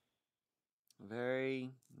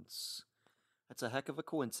 That's a heck of a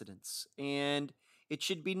coincidence. And it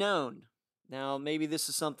should be known. Now, maybe this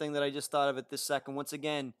is something that I just thought of at this second. Once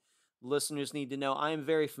again, listeners need to know I am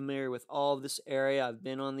very familiar with all of this area. I've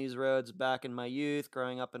been on these roads back in my youth,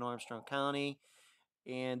 growing up in Armstrong County.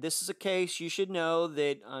 And this is a case you should know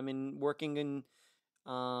that I'm working in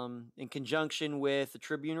conjunction with the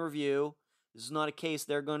Tribune Review. This is not a case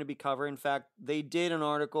they're going to be covering. In fact, they did an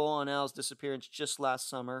article on Al's disappearance just last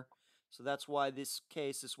summer. So that's why this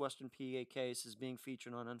Western PA case, is being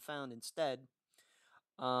featured on Unfound instead.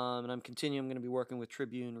 And I'm going to be working with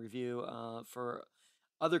Tribune Review for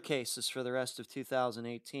other cases for the rest of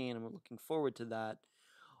 2018. I'm looking forward to that.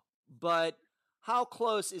 But how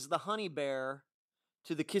close is the Honey Bear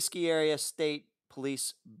to the Kiski Area State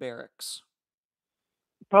Police Barracks?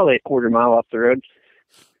 Probably a quarter mile up the road,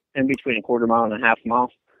 in between a quarter mile and a half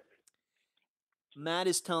mile. Matt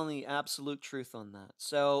is telling the absolute truth on that.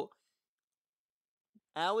 So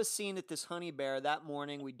Al was seen at this Honey Bear that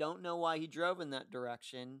morning. We don't know why he drove in that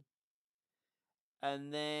direction.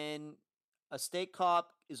 And then a state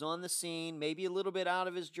cop is on the scene, maybe a little bit out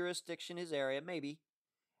of his jurisdiction, his area, maybe.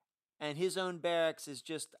 And his own barracks is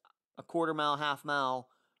just a quarter mile, half mile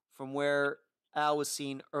from where Al was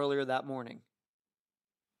seen earlier that morning.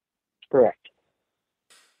 Correct.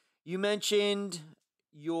 You mentioned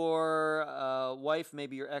your wife,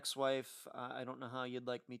 maybe your ex-wife. I don't know how you'd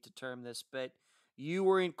like me to term this, but you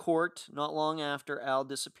were in court not long after Al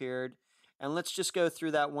disappeared. And let's just go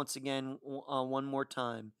through that once again, one more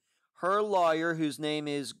time. Her lawyer, whose name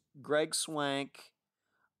is Greg Swank,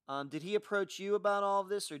 did he approach you about all of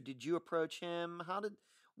this, or did you approach him?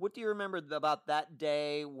 What do you remember about that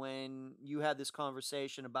day when you had this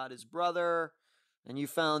conversation about his brother, and you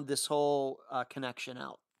found this whole connection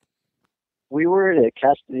out? We were at a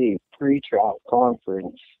custody pretrial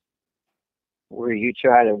conference where you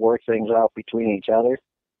try to work things out between each other.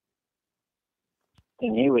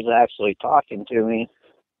 And he was actually talking to me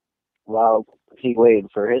while he waited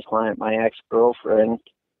for his client, my ex-girlfriend,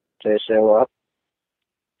 to show up.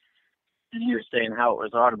 And he was saying how it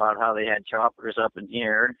was odd about how they had choppers up in the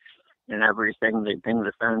air and everything. They pinged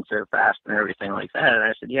the fence so fast and everything like that. And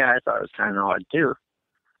I said, yeah, I thought it was kind of odd too.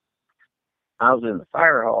 I was in the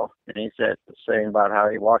fire hall, and he said, saying about how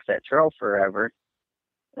he walks that trail forever.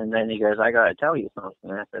 And then he goes, I got to tell you something.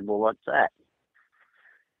 And I said, well, what's that?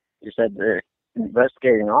 He said, the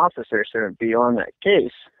investigating officer shouldn't be on that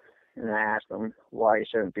case. And I asked him why he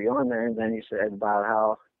shouldn't be on there. And then he said about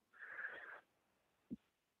how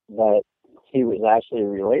that he was actually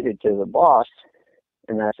related to the boss,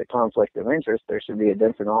 and that's a conflict of interest. There should be a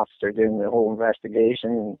different officer doing the whole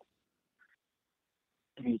investigation.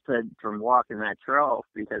 He said from walking that trail,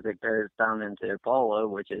 because it goes down into Apollo,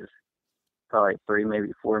 which is probably 3,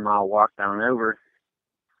 maybe 4 mile walk down over.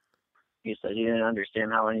 He said he didn't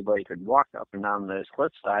understand how anybody could walk up and down those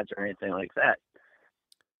cliff sides or anything like that.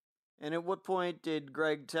 And at what point did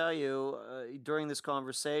Greg tell you during this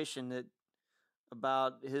conversation that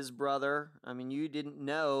about his brother? I mean, you didn't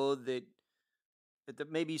know that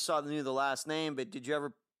maybe you knew the last name, but did you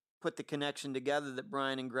ever put the connection together that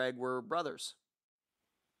Brian and Greg were brothers?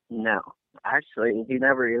 No. Actually, he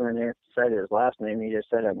never even said his last name. He just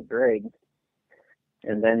said, I'm Greg.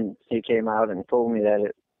 And then he came out and told me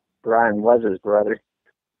that Brian was his brother.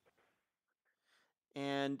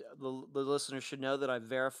 And the listeners should know that I've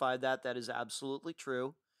verified that. That is absolutely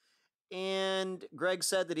true. And Greg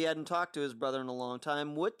said that he hadn't talked to his brother in a long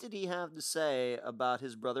time. What did he have to say about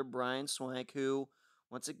his brother Brian Swank, who,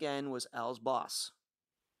 once again, was Al's boss?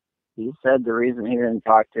 He said the reason he didn't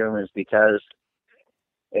talk to him is because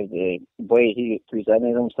of the way he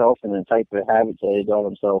presented himself and the type of habits that he got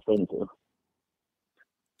himself into.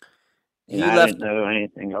 And I didn't know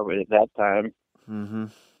anything of it at that time. Mm-hmm.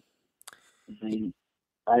 And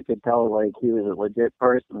I could tell like he was a legit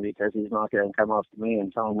person, because he's not going to come up to me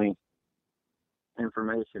and tell me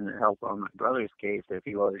information to help on my brother's case if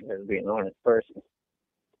he wasn't going to be an honest person.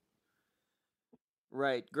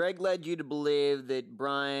 Right. Greg led you to believe that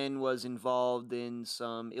Brian was involved in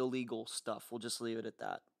some illegal stuff. We'll just leave it at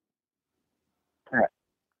that. Correct.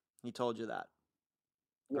 He told you that.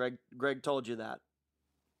 Greg told you that.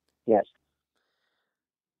 Yes.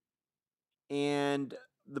 And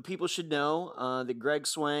the people should know that Greg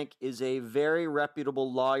Swank is a very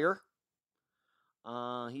reputable lawyer.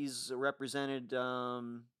 He's represented,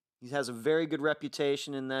 he has a very good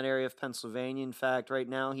reputation in that area of Pennsylvania. In fact, right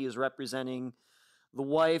now he is representing the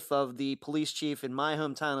wife of the police chief in my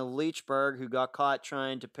hometown of Leechburg, who got caught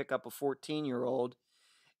trying to pick up a 14-year-old.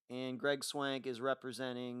 And Greg Swank is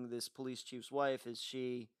representing this police chief's wife as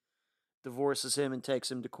she divorces him and takes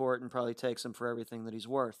him to court and probably takes him for everything that he's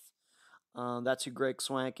worth. That's who Greg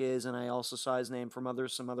Swank is, and I also saw his name from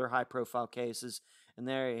some other high-profile cases, and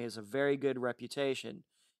there he has a very good reputation.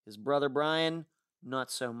 His brother Brian, not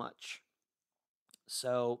so much.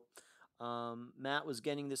 So Matt was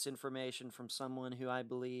getting this information from someone who I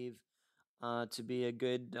believe to be a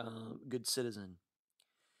good citizen.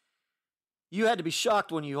 You had to be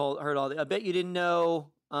shocked when you heard all that. I bet you didn't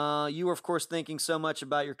know. You were, of course, thinking so much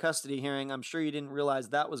about your custody hearing. I'm sure you didn't realize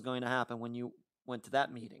that was going to happen when you went to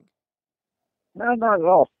that meeting. No, not at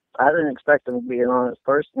all. I didn't expect him to be an honest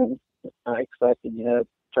person. I expected,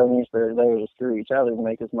 attorneys that are there to screw each other and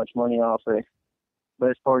make as much money off of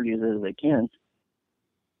both parties as they can.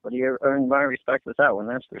 But he earned my respect with that one,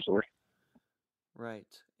 that's for sure. Right.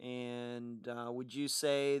 And would you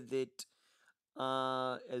say that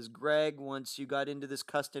as Greg, once you got into this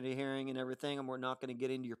custody hearing and everything, and we're not going to get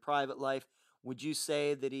into your private life, would you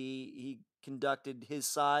say that he conducted his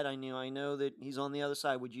side? I know that he's on the other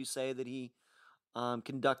side. Would you say that he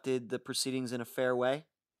conducted the proceedings in a fair way?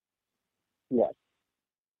 Yes.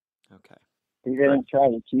 Okay. He didn't try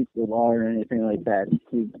to cheat the law or anything like that.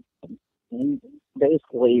 He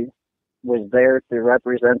basically was there to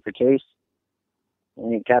represent the case,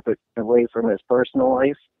 and he kept it away from his personal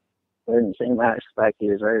life. But in the same aspect, he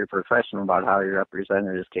was very professional about how he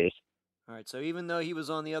represented his case. All right. So even though he was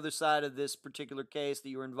on the other side of this particular case that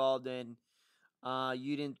you were involved in,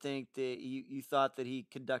 you didn't think that you thought that he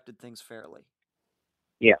conducted things fairly?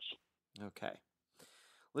 Yes. Okay.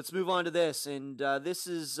 Let's move on to this. And this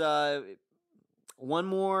is one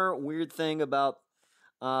more weird thing about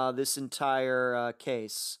this entire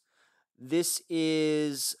case. This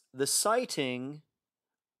is the sighting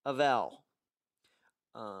of Al.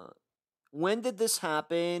 When did this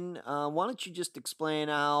happen? Why don't you just explain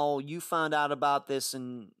how you found out about this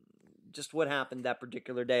and just what happened that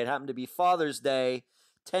particular day? It happened to be Father's Day,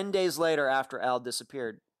 10 days later after Al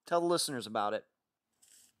disappeared. Tell the listeners about it.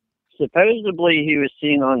 Supposedly, he was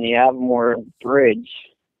seen on the Avonmore bridge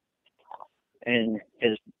and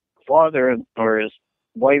his father or his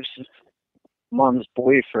wife's mom's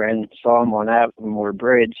boyfriend saw him on Avonmore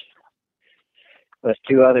Bridge with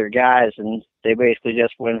two other guys, and they basically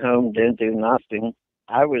just went home, didn't do nothing.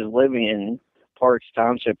 I was living in Parks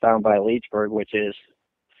Township down by Leechburg, which is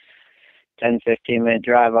 10-15 minute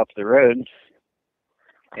drive up the road,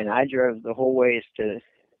 and I drove the whole ways to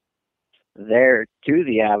there to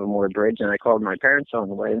the Avonmore Bridge, and I called my parents on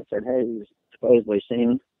the way and said, hey, he's supposedly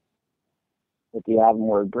seen at the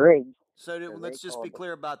Avonmore Bridge. So let's just be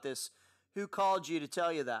clear about this. Who called you to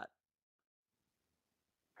tell you that?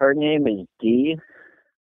 Her name is Dee.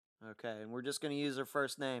 Okay, and we're just going to use her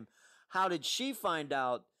first name. How did she find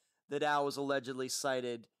out that Al was allegedly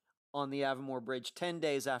sighted on the Avonmore Bridge 10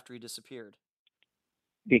 days after he disappeared?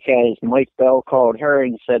 Because Mike Bell called her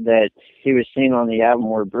and said that he was seen on the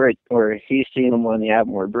Avonmore Bridge, or he's seen him on the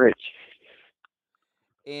Avonmore Bridge.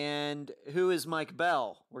 And who is Mike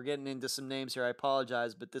Bell? We're getting into some names here. I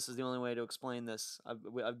apologize, but this is the only way to explain this.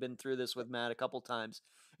 I've been through this with Matt a couple times.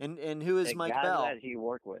 And who is Mike Bell? The guy that he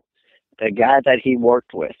worked with. The guy that he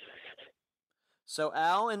worked with. So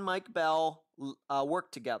Al and Mike Bell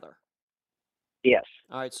worked together? Yes.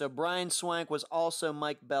 All right, so Brian Swank was also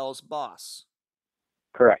Mike Bell's boss?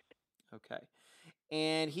 Correct. Okay.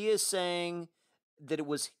 And he is saying that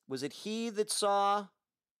was it he that saw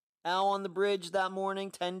Al on the bridge that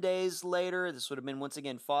morning, 10 days later? This would have been, once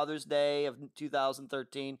again, Father's Day of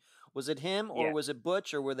 2013. Was it him, or was it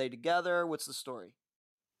Butch, or were they together? What's the story?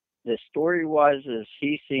 The story is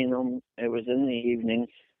he seen him. It was in the evening,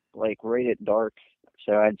 like right at dark.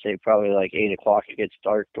 So I'd say probably like 8 o'clock. It gets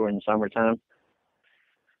dark during the summertime.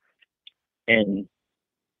 And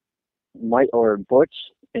Butch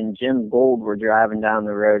and Jim Gold were driving down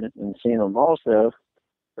the road and seen him also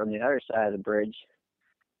from the other side of the bridge.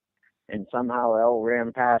 And somehow Al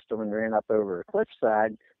ran past him and ran up over a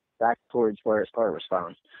cliffside back towards where his car was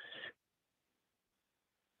found.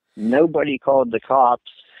 Nobody called the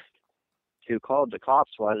cops. Who called the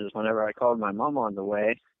cops was whenever I called my mom on the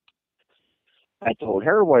way, I told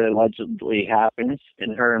her what allegedly happened,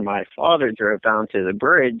 and her and my father drove down to the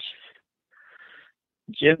bridge.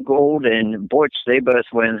 Jim Gold and Butch, they both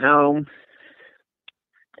went home,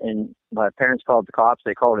 and my parents called the cops.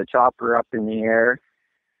 They called a chopper up in the air,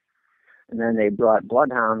 and then they brought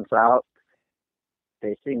bloodhounds out.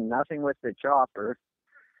 They seen nothing with the chopper,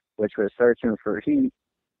 which was searching for heat.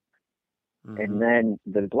 Mm-hmm. And then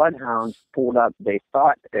the bloodhounds pulled up. They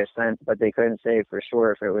thought a scent, but they couldn't say for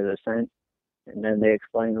sure if it was a scent. And then they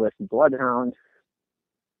explained with the bloodhound,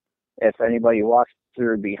 if anybody walks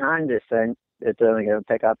through behind the scent, it's only going to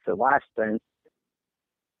pick up the last scent.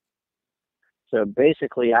 So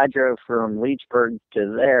basically, I drove from Leechburg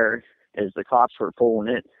to there as the cops were pulling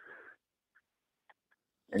in.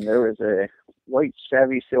 And there was a white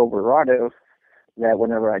Chevy Silverado that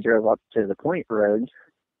whenever I drove up to the Point Road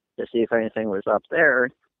to see if anything was up there,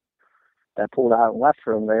 that pulled out and left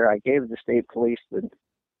from there. I gave the state police the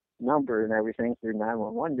number and everything through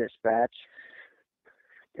 911 dispatch,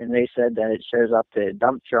 and they said that it shows up to a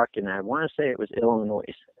dump truck, and I want to say it was Illinois.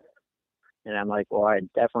 And I'm like, well, I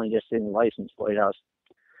definitely just seen the license plate. I was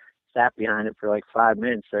sat behind it for like 5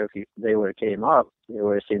 minutes, so if they would have came up, they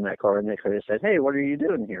would have seen that car, and they could have said, hey, what are you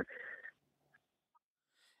doing here?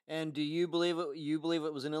 And do you believe it? You believe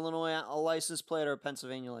it was an Illinois license plate or a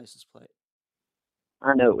Pennsylvania license plate?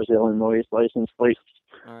 I know it was Illinois license plate.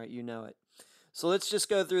 All right, you know it. So let's just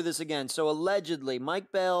go through this again. So allegedly,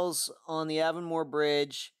 Mike Bell's on the Avonmore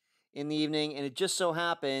Bridge in the evening, and it just so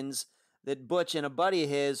happens that Butch and a buddy of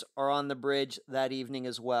his are on the bridge that evening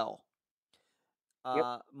as well.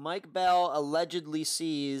 Yep. Mike Bell allegedly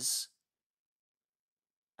sees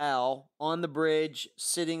Al on the bridge,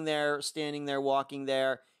 sitting there, standing there, walking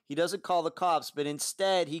there. He doesn't call the cops, but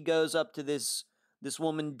instead he goes up to this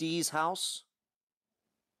woman Dee's house.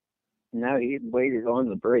 No, he waited on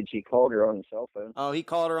the bridge. He called her on his cell phone. Oh, he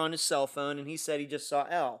called her on his cell phone, and he said he just saw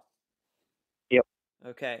Al. Yep.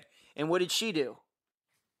 Okay. And what did she do?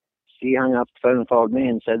 She hung up the phone and called me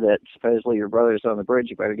and said that supposedly your brother's on the bridge.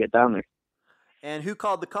 You better get down there. And who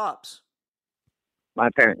called the cops? My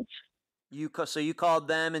parents. So you called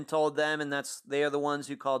them and told them, and they are the ones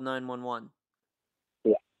who called 911.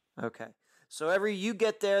 Yeah. Okay. So you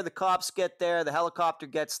get there, the cops get there, the helicopter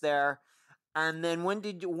gets there, and then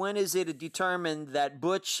when is it determined that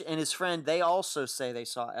Butch and his friend, they also say they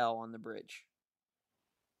saw Al on the bridge?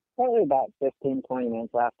 Probably about 15, 20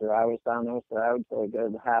 minutes after I was down there, so I would say a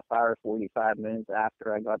good half hour, 45 minutes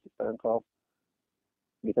after I got the phone call.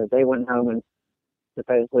 Because they went home and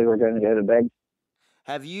supposedly were going to go to bed.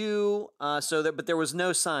 Have you, but there was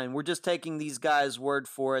no sign. We're just taking these guys' word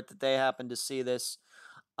for it that they happened to see this.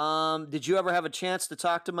 Did you ever have a chance to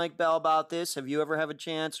talk to Mike Bell about this? Have you ever have a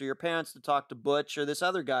chance, or your parents, to talk to Butch or this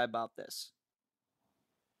other guy about this?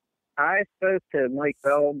 I spoke to Mike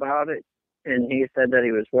Bell about it, and he said that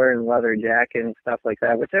he was wearing leather jacket and stuff like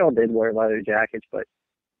that, which they all did wear leather jackets, but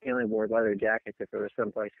he only wore leather jackets if it was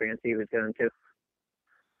someplace fancy he was going to.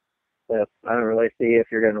 So I don't really see if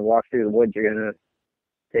you're going to walk through the woods, you're going to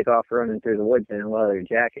take off running through the woods in a leather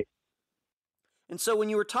jacket. And so when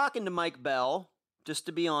you were talking to Mike Bell, just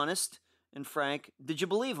to be honest and frank, did you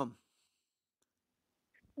believe him?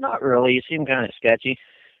 Not really. He seemed kind of sketchy.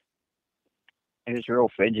 He was real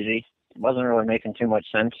fidgety. It wasn't really making too much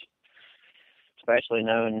sense, especially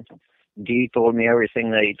knowing Dee told me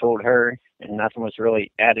everything that he told her, and nothing was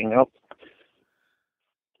really adding up.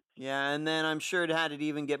 Yeah, and then I'm sure it had it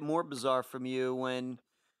even get more bizarre from you when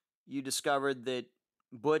you discovered that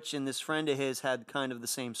Butch and this friend of his had kind of the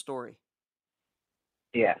same story.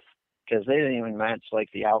 Yeah, because they didn't even match like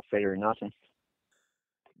the outfit or nothing.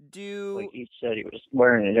 Like each said he was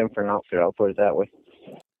wearing a different outfit, I'll put it that way.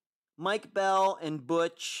 Mike Bell and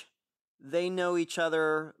Butch, they know each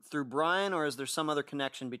other through Brian, or is there some other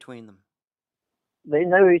connection between them? They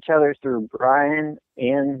know each other through Brian,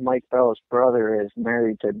 and Mike Bell's brother is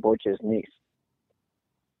married to Butch's niece.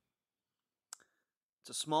 It's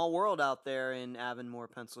a small world out there in Avonmore,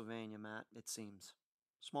 Pennsylvania, Matt, it seems.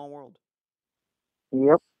 Small world.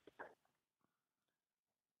 Yep.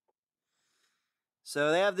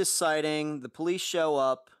 So they have this sighting. The police show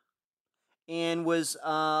up. And was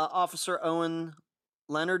Officer Owen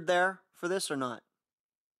Leonard there for this or not?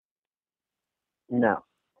 No.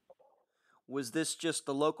 Was this just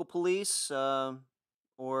the local police, or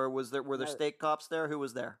were there state cops there? Who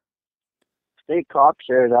was there? State cops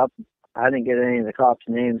showed up. I didn't get any of the cops'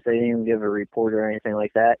 names. They didn't even give a report or anything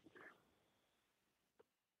like that.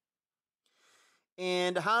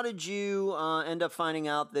 And how did you end up finding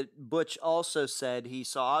out that Butch also said he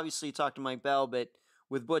saw? Obviously, you talked to Mike Bell, but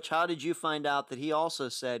with Butch, how did you find out that he also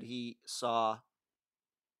said he saw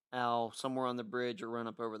Al somewhere on the bridge or run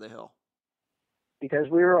up over the hill? Because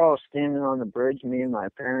we were all standing on the bridge, me and my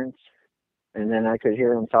parents, and then I could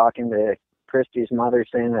hear him talking to Christy's mother,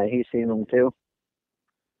 saying that he's seen him too.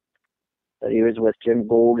 That he was with Jim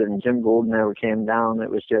Gould, and Jim Gould never came down.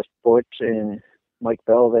 It was just Butch and Mike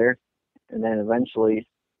Bell there. And then eventually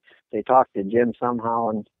they talked to Jim somehow,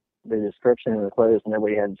 and the description of the clothes and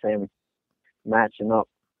everybody had the same matching up.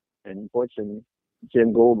 And Butch and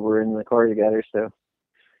Jim Gould were in the car together, so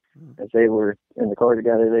if they were in the car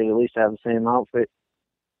together, they'd at least have the same outfit.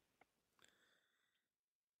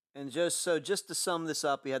 And just to sum this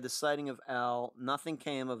up, we had the sighting of Al. Nothing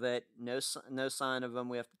came of it. No sign of him.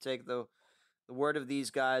 We have to take the word of these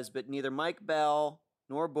guys, but neither Mike Bell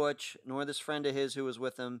nor Butch nor this friend of his who was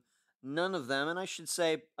with him, none of them, and I should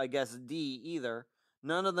say, I guess D either,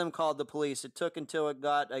 none of them called the police. It took until it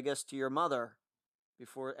got, I guess, to your mother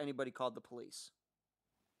before anybody called the police.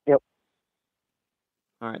 Yep.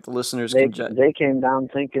 All right, the listeners can judge. They came down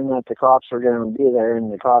thinking that the cops were going to be there,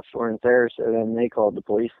 and the cops weren't there, so then they called the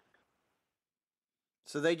police.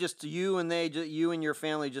 So they just, you and your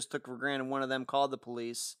family just took for granted one of them called the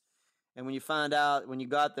police. And when you found out, when you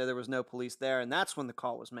got there, there was no police there, and that's when the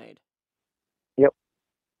call was made. Yep.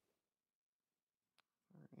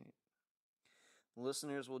 All right. The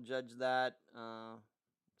listeners will judge that,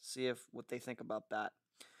 see what they think about that.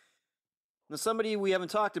 Now, somebody we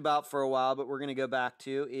haven't talked about for a while, but we're going to go back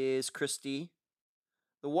to, is Christy,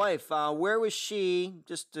 the wife. Where was she,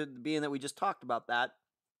 being that we just talked about that,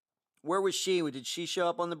 where was she? Did she show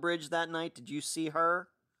up on the bridge that night? Did you see her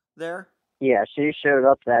there? Yeah, she showed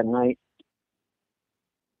up that night.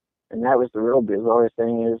 And that was the real bizarre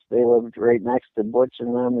thing, is they lived right next to Butch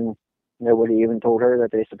and them, and nobody even told her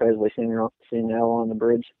that they supposedly seen Elle on the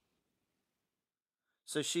bridge.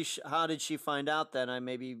 So how did she find out then?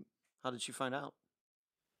 How did she find out?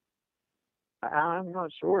 I'm not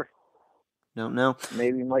sure. Don't know.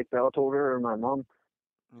 Maybe Mike Bell told her, or my mom.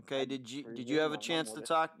 Okay, did you have a chance to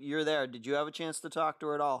talk? You're there. Did you have a chance to talk to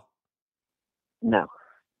her at all? No.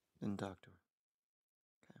 Didn't talk to her.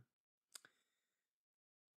 Okay.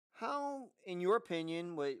 How, in your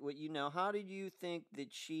opinion, what you know, how did you think that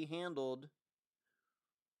she handled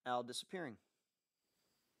Al disappearing?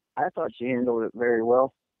 I thought she handled it very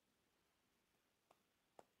well.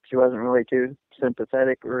 She wasn't really too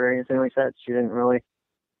sympathetic or anything like that. She didn't really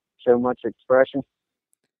show much expression.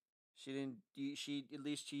 She didn't. She, at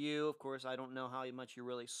least to you, of course. I don't know how much you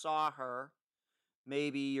really saw her.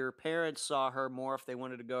 Maybe your parents saw her more if they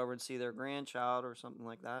wanted to go over and see their grandchild or something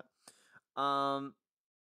like that. But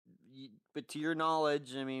to your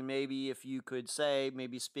knowledge, I mean, maybe if you could say,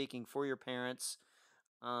 maybe speaking for your parents,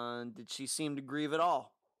 did she seem to grieve at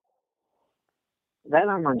all? That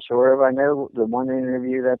I'm unsure of. I know the one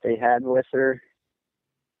interview that they had with her,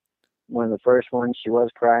 one of the first ones, she was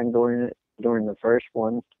crying during the first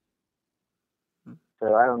one. Hmm.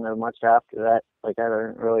 So I don't know much after that. Like I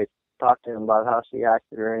didn't really talk to him about how she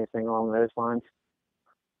acted or anything along those lines.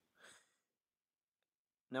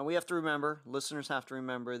 Now we have to remember, listeners have to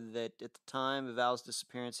remember that at the time of Al's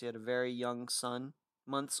disappearance, he had a very young son,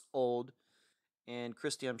 months old, and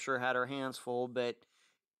Christy, I'm sure, had her hands full. But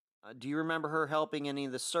do you remember her helping any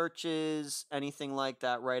of the searches, anything like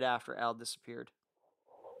that, right after Al disappeared?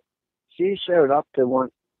 She showed up to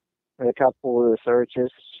a couple of the searches.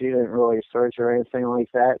 She didn't really search or anything like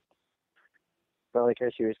that. Probably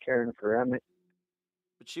because she was caring for Emmett.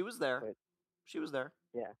 But she was there. But She was there.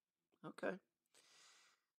 yeah, Okay.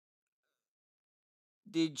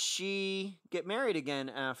 Did she get married again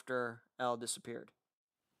after Al disappeared?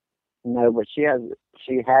 no, but she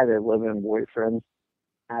had a living boyfriend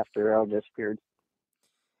after Elle disappeared.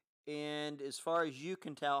 And as far as you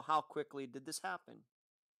can tell, how quickly did this happen?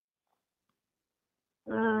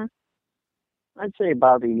 Uh, I'd say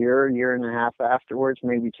about a year and a half afterwards,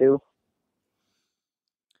 maybe two.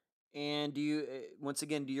 And do you, once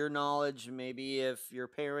again, to your knowledge, maybe if your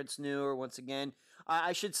parents knew, or once again,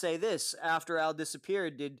 I should say this: after Al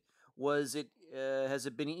disappeared, was it has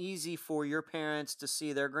it been easy for your parents to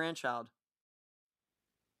see their grandchild?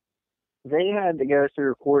 They had to go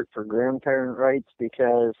through court for grandparent rights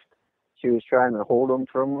because she was trying to hold them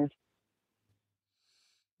from them.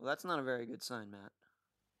 Well, that's not a very good sign, Matt.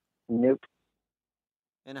 Nope.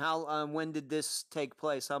 And how? When did this take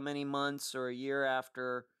place? How many months or a year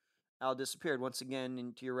after Al disappeared? Once again,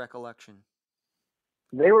 into your recollection.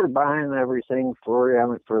 They were buying everything for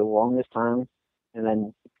Emmett for the longest time, and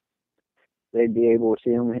then they'd be able to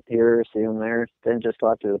see him here, see him there. Then it just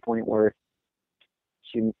got to the point where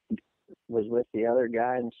she was with the other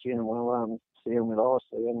guy, and she didn't want to let him see him at all.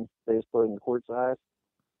 So then they just put him in the court side.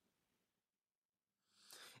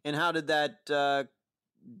 And how did that?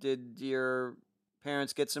 Did your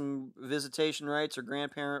parents get some visitation rights or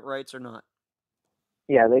grandparent rights or not?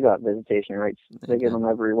 Yeah, they got visitation rights. They They get did. them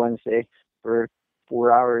every Wednesday for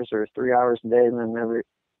 4 hours or 3 hours a day, and then every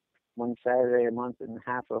one Saturday a month and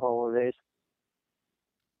half the holidays.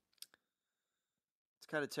 It's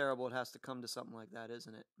kind of terrible. It has to come to something like that,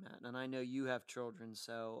 isn't it, Matt? And I know you have children,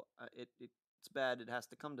 so it's bad. It has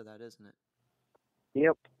to come to that, isn't it?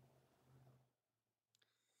 Yep.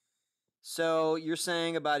 So you're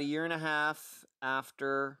saying about a year and a half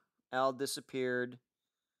after Al disappeared,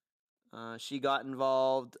 she got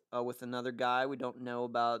involved with another guy. We don't know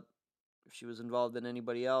about if she was involved in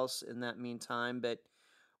anybody else in that meantime, but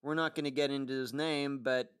we're not going to get into his name.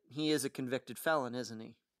 But he is a convicted felon, isn't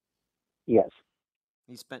he? Yes.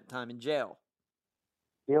 He spent time in jail,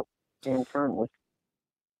 Yep. And currently.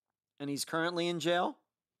 and he's currently in jail.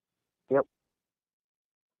 Yep.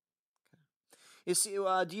 Is he?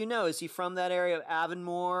 Do you know? Is he from that area of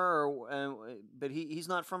Avonmore, or? But he's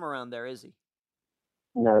not from around there, is he?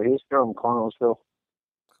 No, he's from Connellsville.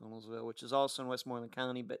 Connellsville, which is also in Westmoreland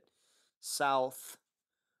County, but south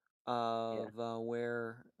Yeah. of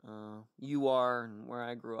where you are and where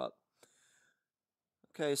I grew up.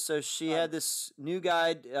 Okay, so she had this new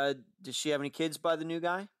guy. Does she have any kids by the new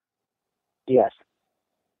guy? Yes.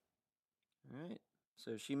 All right.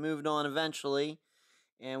 So she moved on eventually,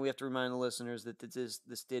 and we have to remind the listeners that this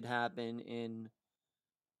did happen in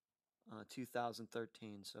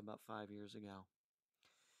 2013, so about 5 years ago.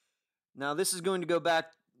 Now, this is going to go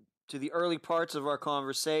back to the early parts of our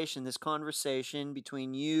conversation, this conversation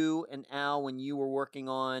between you and Al when you were working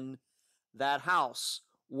on that house.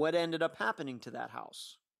 What ended up happening to that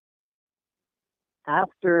house?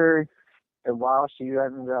 After a while, she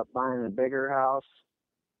ended up buying a bigger house,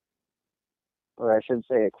 or I should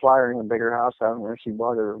say, acquiring a bigger house. I don't know if she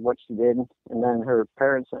bought it or what she did. And then her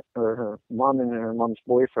parents, or her mom and her mom's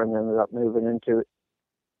boyfriend, ended up moving into it.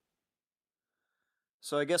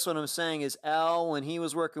 So I guess what I'm saying is Al, when he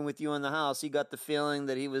was working with you in the house, he got the feeling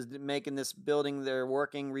that he was making this building, they're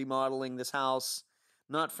working, remodeling this house,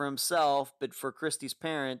 not for himself, but for Christy's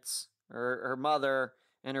parents, or her mother,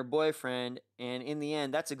 and her boyfriend. And in the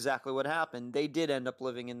end, that's exactly what happened. They did end up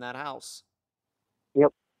living in that house.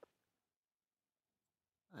 Yep.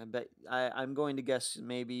 I'm going to guess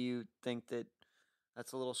maybe you think that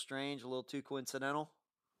that's a little strange, a little too coincidental.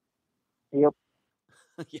 Yep.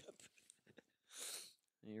 Yep.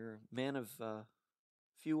 You're a man of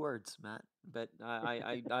few words, Matt. But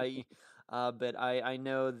I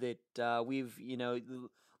know that we've, the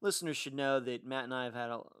listeners should know that Matt and I have had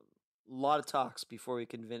a lot of talks before we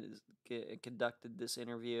conducted this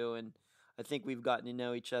interview, and I think we've gotten to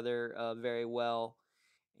know each other very well.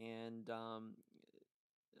 And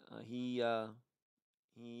He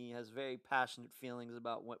has very passionate feelings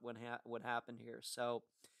about what happened here. So,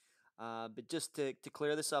 but just to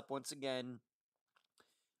clear this up once again,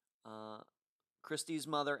 uh, Christy's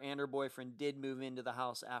mother and her boyfriend did move into the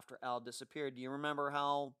house after Al disappeared. Do you remember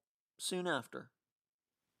how soon after?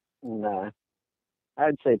 Nah,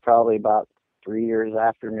 I'd say probably about 3 years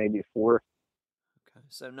after, maybe 4. Okay,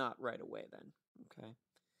 so not right away then. Okay.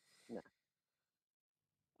 Nah.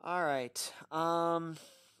 All right.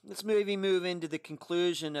 Let's maybe move into the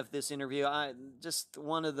conclusion of this interview. Just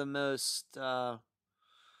one of the most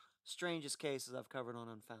strangest cases I've covered on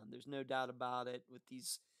Unfound. There's no doubt about it. With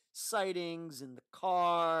these sightings in the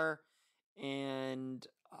car and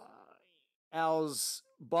Al's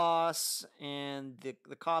boss and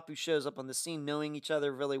the cop who shows up on the scene knowing each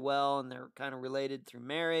other really well, and they're kind of related through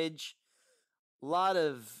marriage. A lot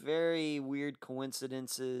of very weird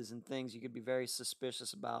coincidences and things you could be very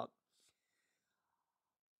suspicious about.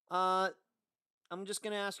 Uh, I'm just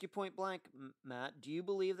going to ask you point blank, Matt. Do you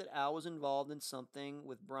believe that Al was involved in something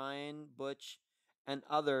with Brian, Butch, and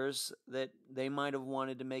others that they might have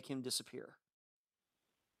wanted to make him disappear?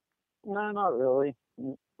 No, not really.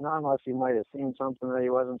 Not unless he might have seen something that he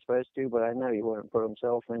wasn't supposed to, but I know he wouldn't put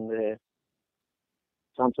himself into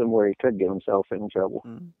something where he could get himself in trouble.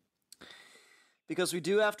 Mm. Because we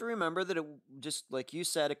do have to remember that, just like you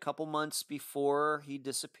said, a couple months before he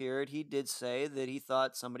disappeared, he did say that he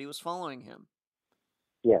thought somebody was following him.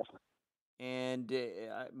 Yes. And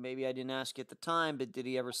maybe I didn't ask you at the time, but did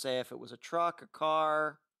he ever say if it was a truck, a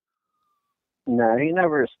car? No, he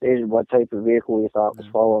never stated what type of vehicle he thought was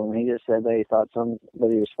following him. He just said that he thought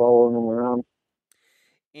somebody was following him around.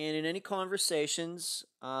 And in any conversations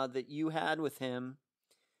that you had with him,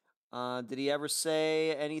 did he ever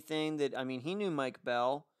say anything that, I mean, he knew Mike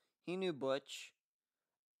Bell, he knew Butch.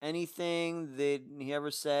 Anything that he ever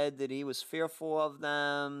said that he was fearful of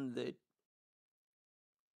them, that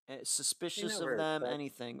He suspicious of never them, said.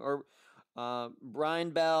 anything? Or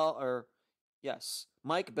Brian Bell, or yes,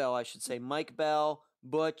 Mike Bell, I should say. Mike Bell,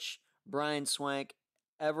 Butch, Brian Swank,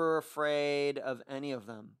 ever afraid of any of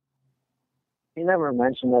them? He never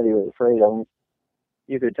mentioned that he was afraid of him.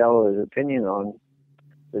 You could tell his opinion on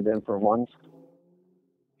the different ones.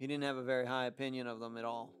 He didn't have a very high opinion of them at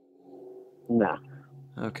all. Nah.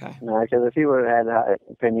 Okay. Nah, because if he would have had high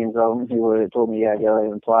opinions of him, he would have told me, yeah, go ahead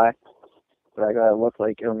and fly. But I gotta look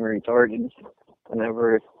like I'm retarded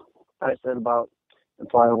whenever I said about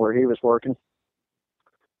implying where he was working.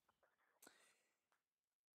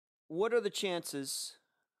 What are the chances,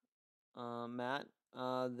 Matt,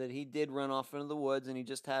 that he did run off into the woods and he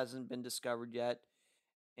just hasn't been discovered yet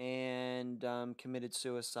and committed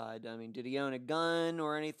suicide? I mean, did he own a gun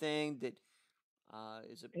or anything?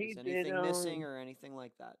 Is He did anything missing or anything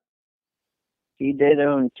like that? he did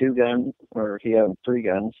own 2 guns, or he owned 3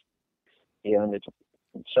 guns. He owned a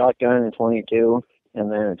shotgun, a 22,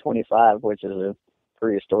 and then a 25, which is a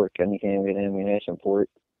prehistoric gun. You can't get ammunition for it.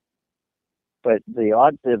 But the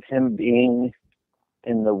odds of him being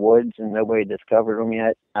in the woods and nobody discovered him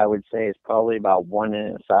yet, I would say is probably about 1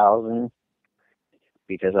 in 1,000,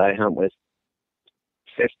 because I hunt with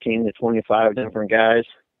 15 to 25 different guys,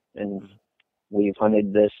 and we've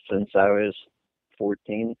hunted this since I was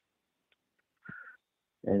 14,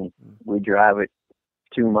 and we drive it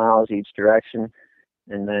 2 miles each direction,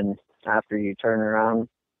 and then after you turn around,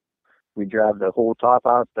 we drive the whole top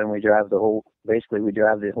out, then we drive we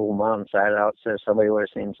drive the whole mountainside out, so somebody would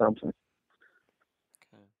have seen something.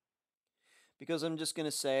 Okay. Because I'm just going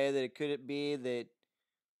to say that could it be that,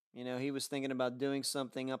 he was thinking about doing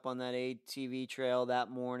something up on that ATV trail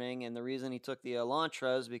that morning, and the reason he took the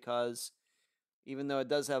Elantra is because even though it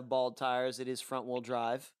does have bald tires, it is front-wheel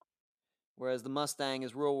drive, whereas the Mustang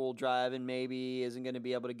is rear-wheel drive and maybe isn't going to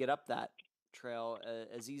be able to get up that trail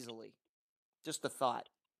as easily. Just a thought.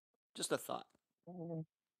 Just a thought.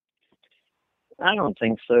 I don't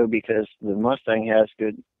think so, because the Mustang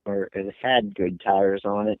it had good tires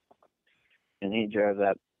on it, and he drove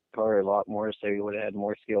that car a lot more, so he would have had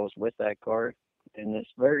more skills with that car. And it's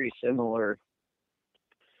very similar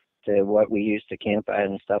to what we used to camp at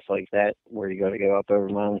and stuff like that, where you got to go up over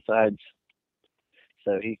mountainsides.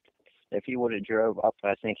 So if he would have drove up,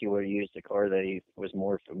 I think he would have used a car that he was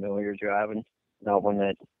more familiar driving, not one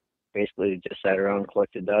that basically just sat around and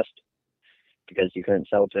collected dust because you couldn't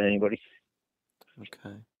sell it to anybody.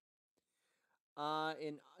 Okay.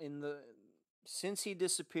 In the since he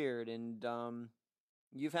disappeared, and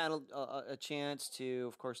you've had a chance to,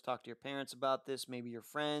 of course, talk to your parents about this, maybe your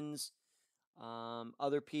friends,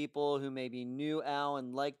 other people who maybe knew Al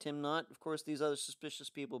and liked him. Not, of course, these other suspicious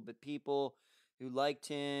people, but people who liked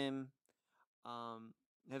him.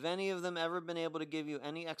 Have any of them ever been able to give you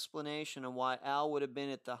any explanation on why Al would have been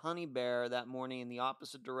at the Honey Bear that morning in the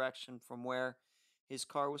opposite direction from where his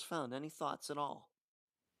car was found? Any thoughts at all?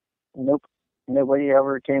 Nope. Nobody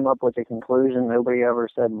ever came up with a conclusion. Nobody ever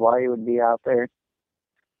said why he would be out there.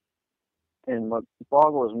 And what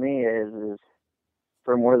boggles me is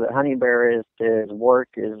from where the Honey Bear is to his work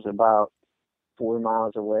is about 4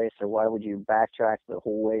 miles away. So why would you backtrack the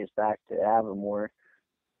whole ways back to Avonmore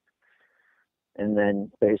and then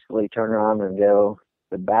basically turn around and go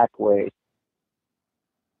the back way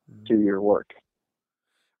to your work?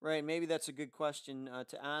 Right, maybe that's a good question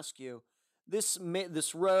to ask you. This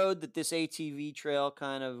road that this ATV trail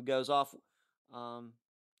kind of goes off, um,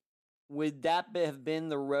 would that have been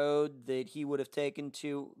the road that he would have taken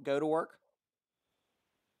to go to work?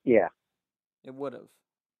 Yeah. It would have.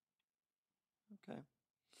 Okay.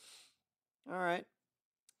 All right.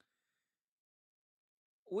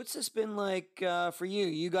 What's this been like for you?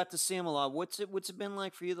 You got to see him a lot. What's it been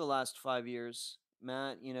like for you the last 5 years,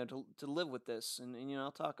 Matt? You know, to live with this, and you know,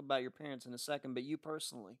 I'll talk about your parents in a second, but you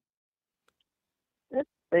personally. It's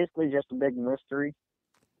basically just a big mystery.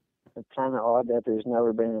 It's kind of odd that there's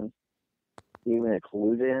never been even a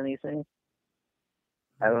clue to anything.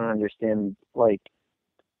 I don't understand, like,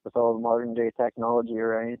 with all the modern day technology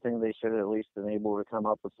or anything, they should have at least been able to come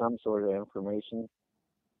up with some sort of information.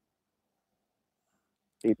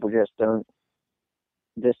 People just don't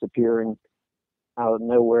disappear and out of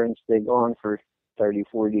nowhere and stay gone for 30,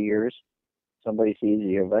 40 years. Somebody sees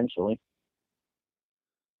you eventually.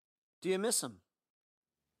 Do you miss him?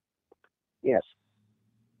 Yes.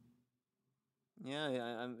 Yeah,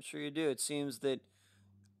 I'm sure you do. It seems that,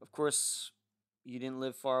 of course, you didn't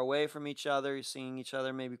live far away from each other. You're seeing each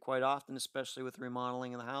other maybe quite often, especially with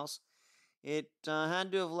remodeling of the house. It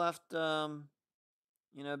had to have left, you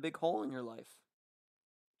know, a big hole in your life,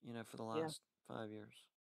 you know, for the Yeah. last 5 years.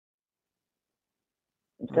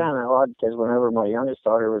 It's kind of odd because whenever my youngest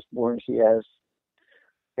daughter was born, she has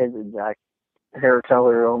his exact hair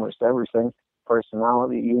color, almost everything,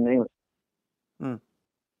 personality, you name it. Hmm.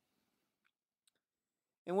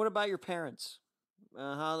 And what about your parents?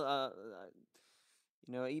 How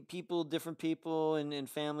you know, different people, and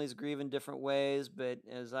families grieve in different ways. But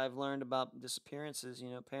as I've learned about disappearances, you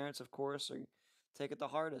know, parents, of course, take it the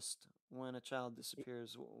hardest when a child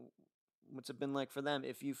disappears. What's it been like for them?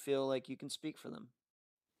 If you feel like you can speak for them.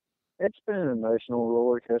 It's been an emotional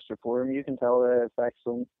roller coaster for him. You can tell that it affects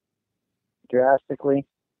him drastically.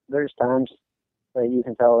 There's times that you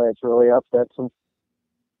can tell that it's really upsets him.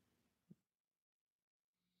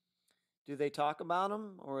 Do they talk about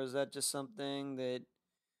them, or is that just something that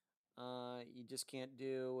you just can't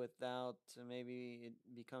do without maybe it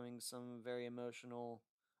becoming some very emotional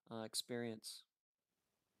experience?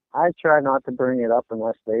 I try not to bring it up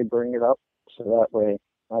unless they bring it up, so that way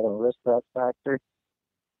I don't risk that factor.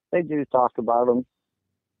 They do talk about him.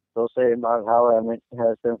 They'll say about how Emmett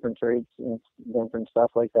has different traits and different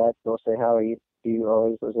stuff like that. They'll say how he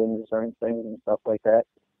always was into certain things and stuff like that.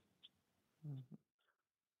 Mhm.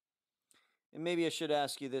 And maybe I should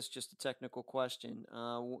ask you this, just a technical question.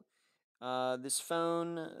 This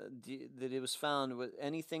phone that it was found, with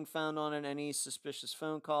anything found on it, any suspicious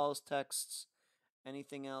phone calls, texts,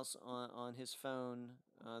 anything else on his phone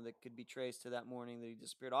that could be traced to that morning that he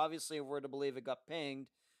disappeared? Obviously, if we're to believe it got pinged,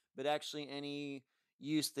 but actually any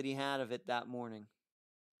use that he had of it that morning.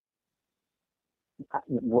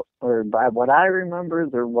 Or by what I remember,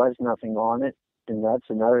 there was nothing on it, and that's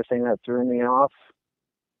another thing that threw me off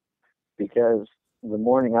because the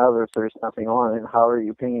morning of, if there's nothing on it, how are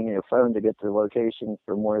you pinging your phone to get the location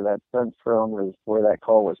from where that's sent from or where that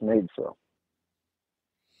call was made from?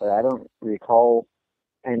 But I don't recall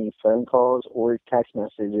any phone calls or text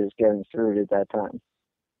messages getting through at that time.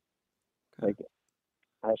 Okay. Like,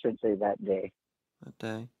 I should say that day. That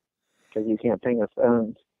day. Because you can't ping a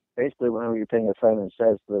phone. Basically, whenever you ping a phone, it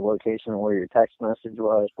says the location where your text message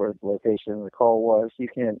was, where the location of the call was. You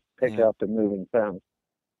can't pick Yeah. up a moving phone.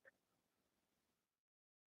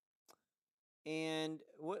 And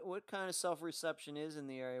what kind of cell reception is in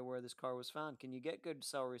the area where this car was found? Can you get good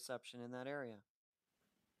cell reception in that area?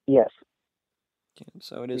 Yes,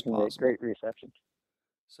 So it you is can get possible. great reception.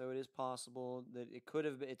 So it is possible that it could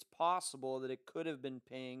have. It's possible that it could have been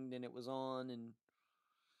pinged and it was on, and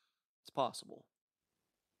it's possible.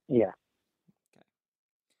 Yeah. Okay.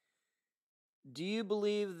 Do you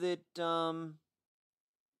believe that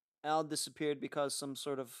Al disappeared because some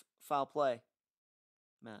sort of foul play,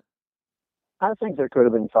 Matt? I think there could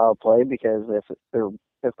have been foul play because if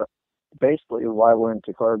basically, why wouldn't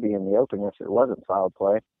the car be in the open if it wasn't foul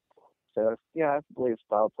play? So, yeah, I believe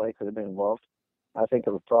foul play could have been involved. I think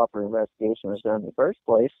if a proper investigation was done in the first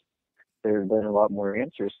place, there would have been a lot more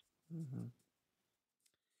answers. Mm-hmm.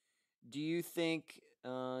 Do you think,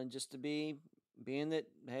 just to being that,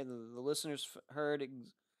 hey, the listeners heard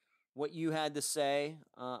what you had to say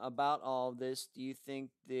about all of this, do you think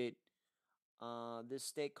that this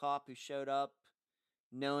state cop who showed up,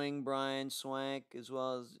 knowing Brian Swank as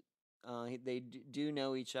well as they do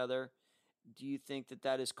know each other, do you think that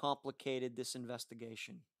that has complicated this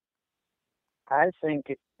investigation? I think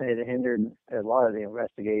it hindered a lot of the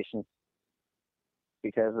investigation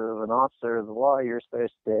because as an officer of the law, you're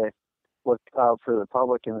supposed to look out for the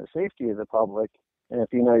public and the safety of the public. And if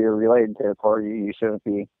you know you're related to a party, you shouldn't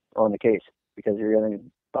be on the case because you're going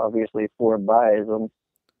to obviously form bias them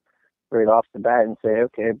right off the bat and say,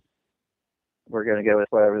 okay, we're going to go with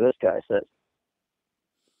whatever this guy says.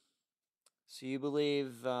 So you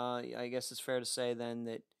believe, I guess it's fair to say then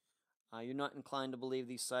that you're not inclined to believe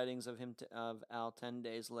these sightings of of Al 10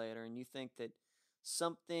 days later, and you think that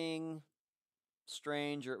something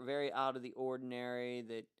strange or very out of the ordinary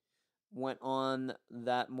that went on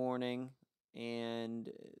that morning, and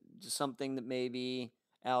just something that maybe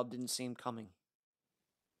Al didn't see him coming.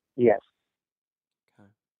 Yes. Okay.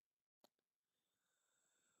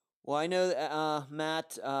 Well, I know,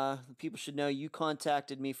 Matt, people should know you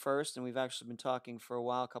contacted me first, and we've actually been talking for a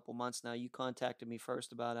while, a couple months now. You contacted me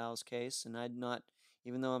first about Al's case, and I'd not,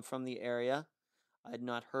 even though I'm from the area, I'd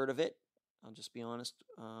not heard of it. I'll just be honest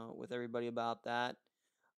with everybody about that.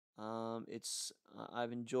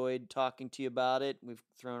 I've enjoyed talking to you about it. We've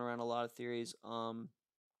thrown around a lot of theories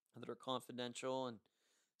that are confidential and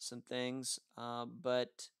some things,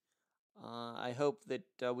 but I hope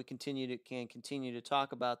that we can continue to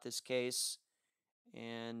talk about this case,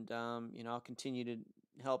 and I'll continue to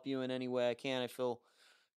help you in any way I can. I feel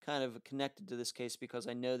kind of connected to this case because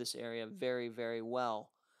I know this area very, very well.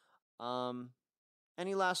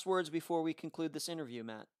 Any last words before we conclude this interview,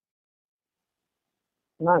 Matt?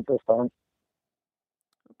 Not this time.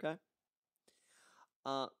 Okay.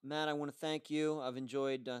 Matt, I want to thank you. I've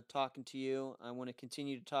enjoyed talking to you. I want to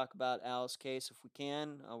continue to talk about Al's case if we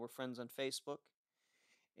can. We're friends on Facebook.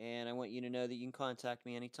 And I want you to know that you can contact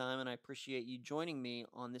me anytime, and I appreciate you joining me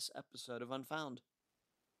on this episode of Unfound.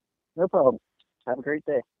 No problem. Have a great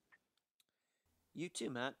day. You too,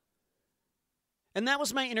 Matt. And that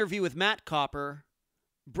was my interview with Matt Copper,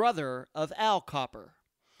 brother of Al Copper.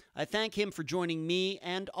 I thank him for joining me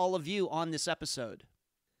and all of you on this episode.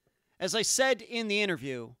 As I said in the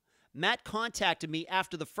interview, Matt contacted me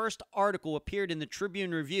after the first article appeared in the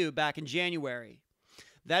Tribune Review back in January.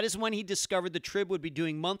 That is when he discovered the Trib would be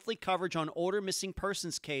doing monthly coverage on older missing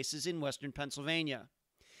persons cases in western Pennsylvania.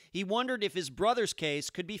 He wondered if his brother's case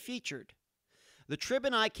could be featured. The Trib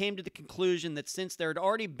and I came to the conclusion that since there had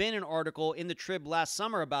already been an article in the Trib last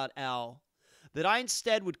summer about Al, that I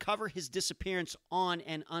instead would cover his disappearance on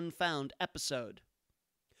an Unfound episode.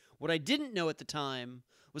 What I didn't know at the time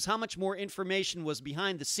was how much more information was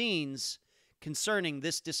behind the scenes concerning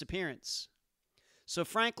this disappearance. So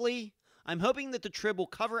frankly, I'm hoping that the Trib will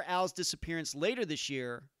cover Al's disappearance later this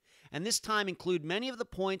year, and this time include many of the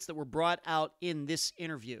points that were brought out in this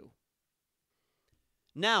interview.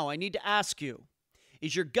 Now, I need to ask you,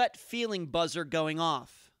 is your gut feeling buzzer going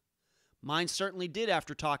off? Mine certainly did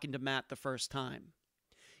after talking to Matt the first time.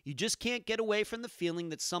 You just can't get away from the feeling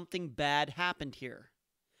that something bad happened here,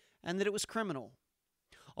 and that it was criminal.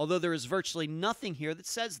 Although there is virtually nothing here that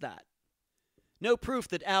says that. No proof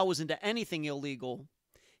that Al was into anything illegal.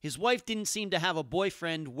 His wife didn't seem to have a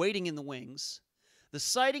boyfriend waiting in the wings. The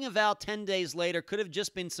sighting of Al 10 days later could have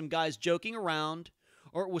just been some guys joking around,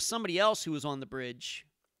 or it was somebody else who was on the bridge.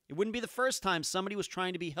 It wouldn't be the first time somebody was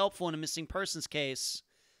trying to be helpful in a missing persons case,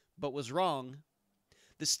 but was wrong.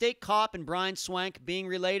 The state cop and Brian Swank being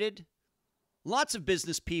related? Lots of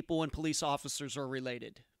business people and police officers are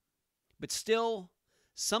related. But still,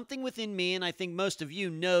 something within me, and I think most of you,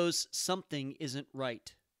 knows something isn't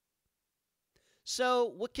right.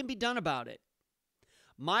 So, what can be done about it?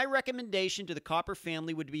 My recommendation to the Copper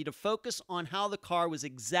family would be to focus on how the car was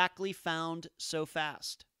exactly found so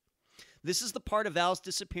fast. This is the part of Al's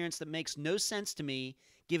disappearance that makes no sense to me,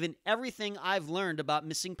 given everything I've learned about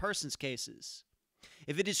missing persons cases.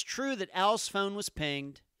 If it is true that Al's phone was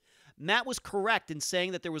pinged, Matt was correct in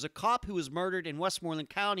saying that there was a cop who was murdered in Westmoreland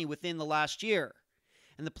County within the last year,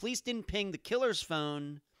 and the police didn't ping the killer's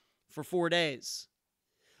phone for 4 days.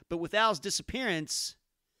 But with Al's disappearance,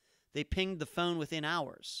 they pinged the phone within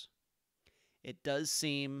hours. It does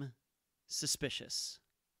seem suspicious.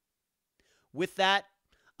 With that,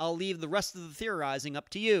 I'll leave the rest of the theorizing up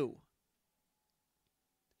to you.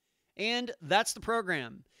 And that's the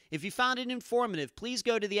program. If you found it informative, please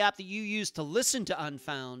go to the app that you use to listen to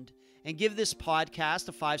Unfound and give this podcast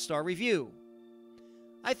a 5-star review.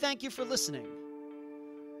 I thank you for listening.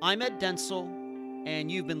 I'm Ed Densel,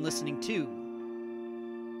 and you've been listening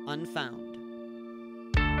to Unfound.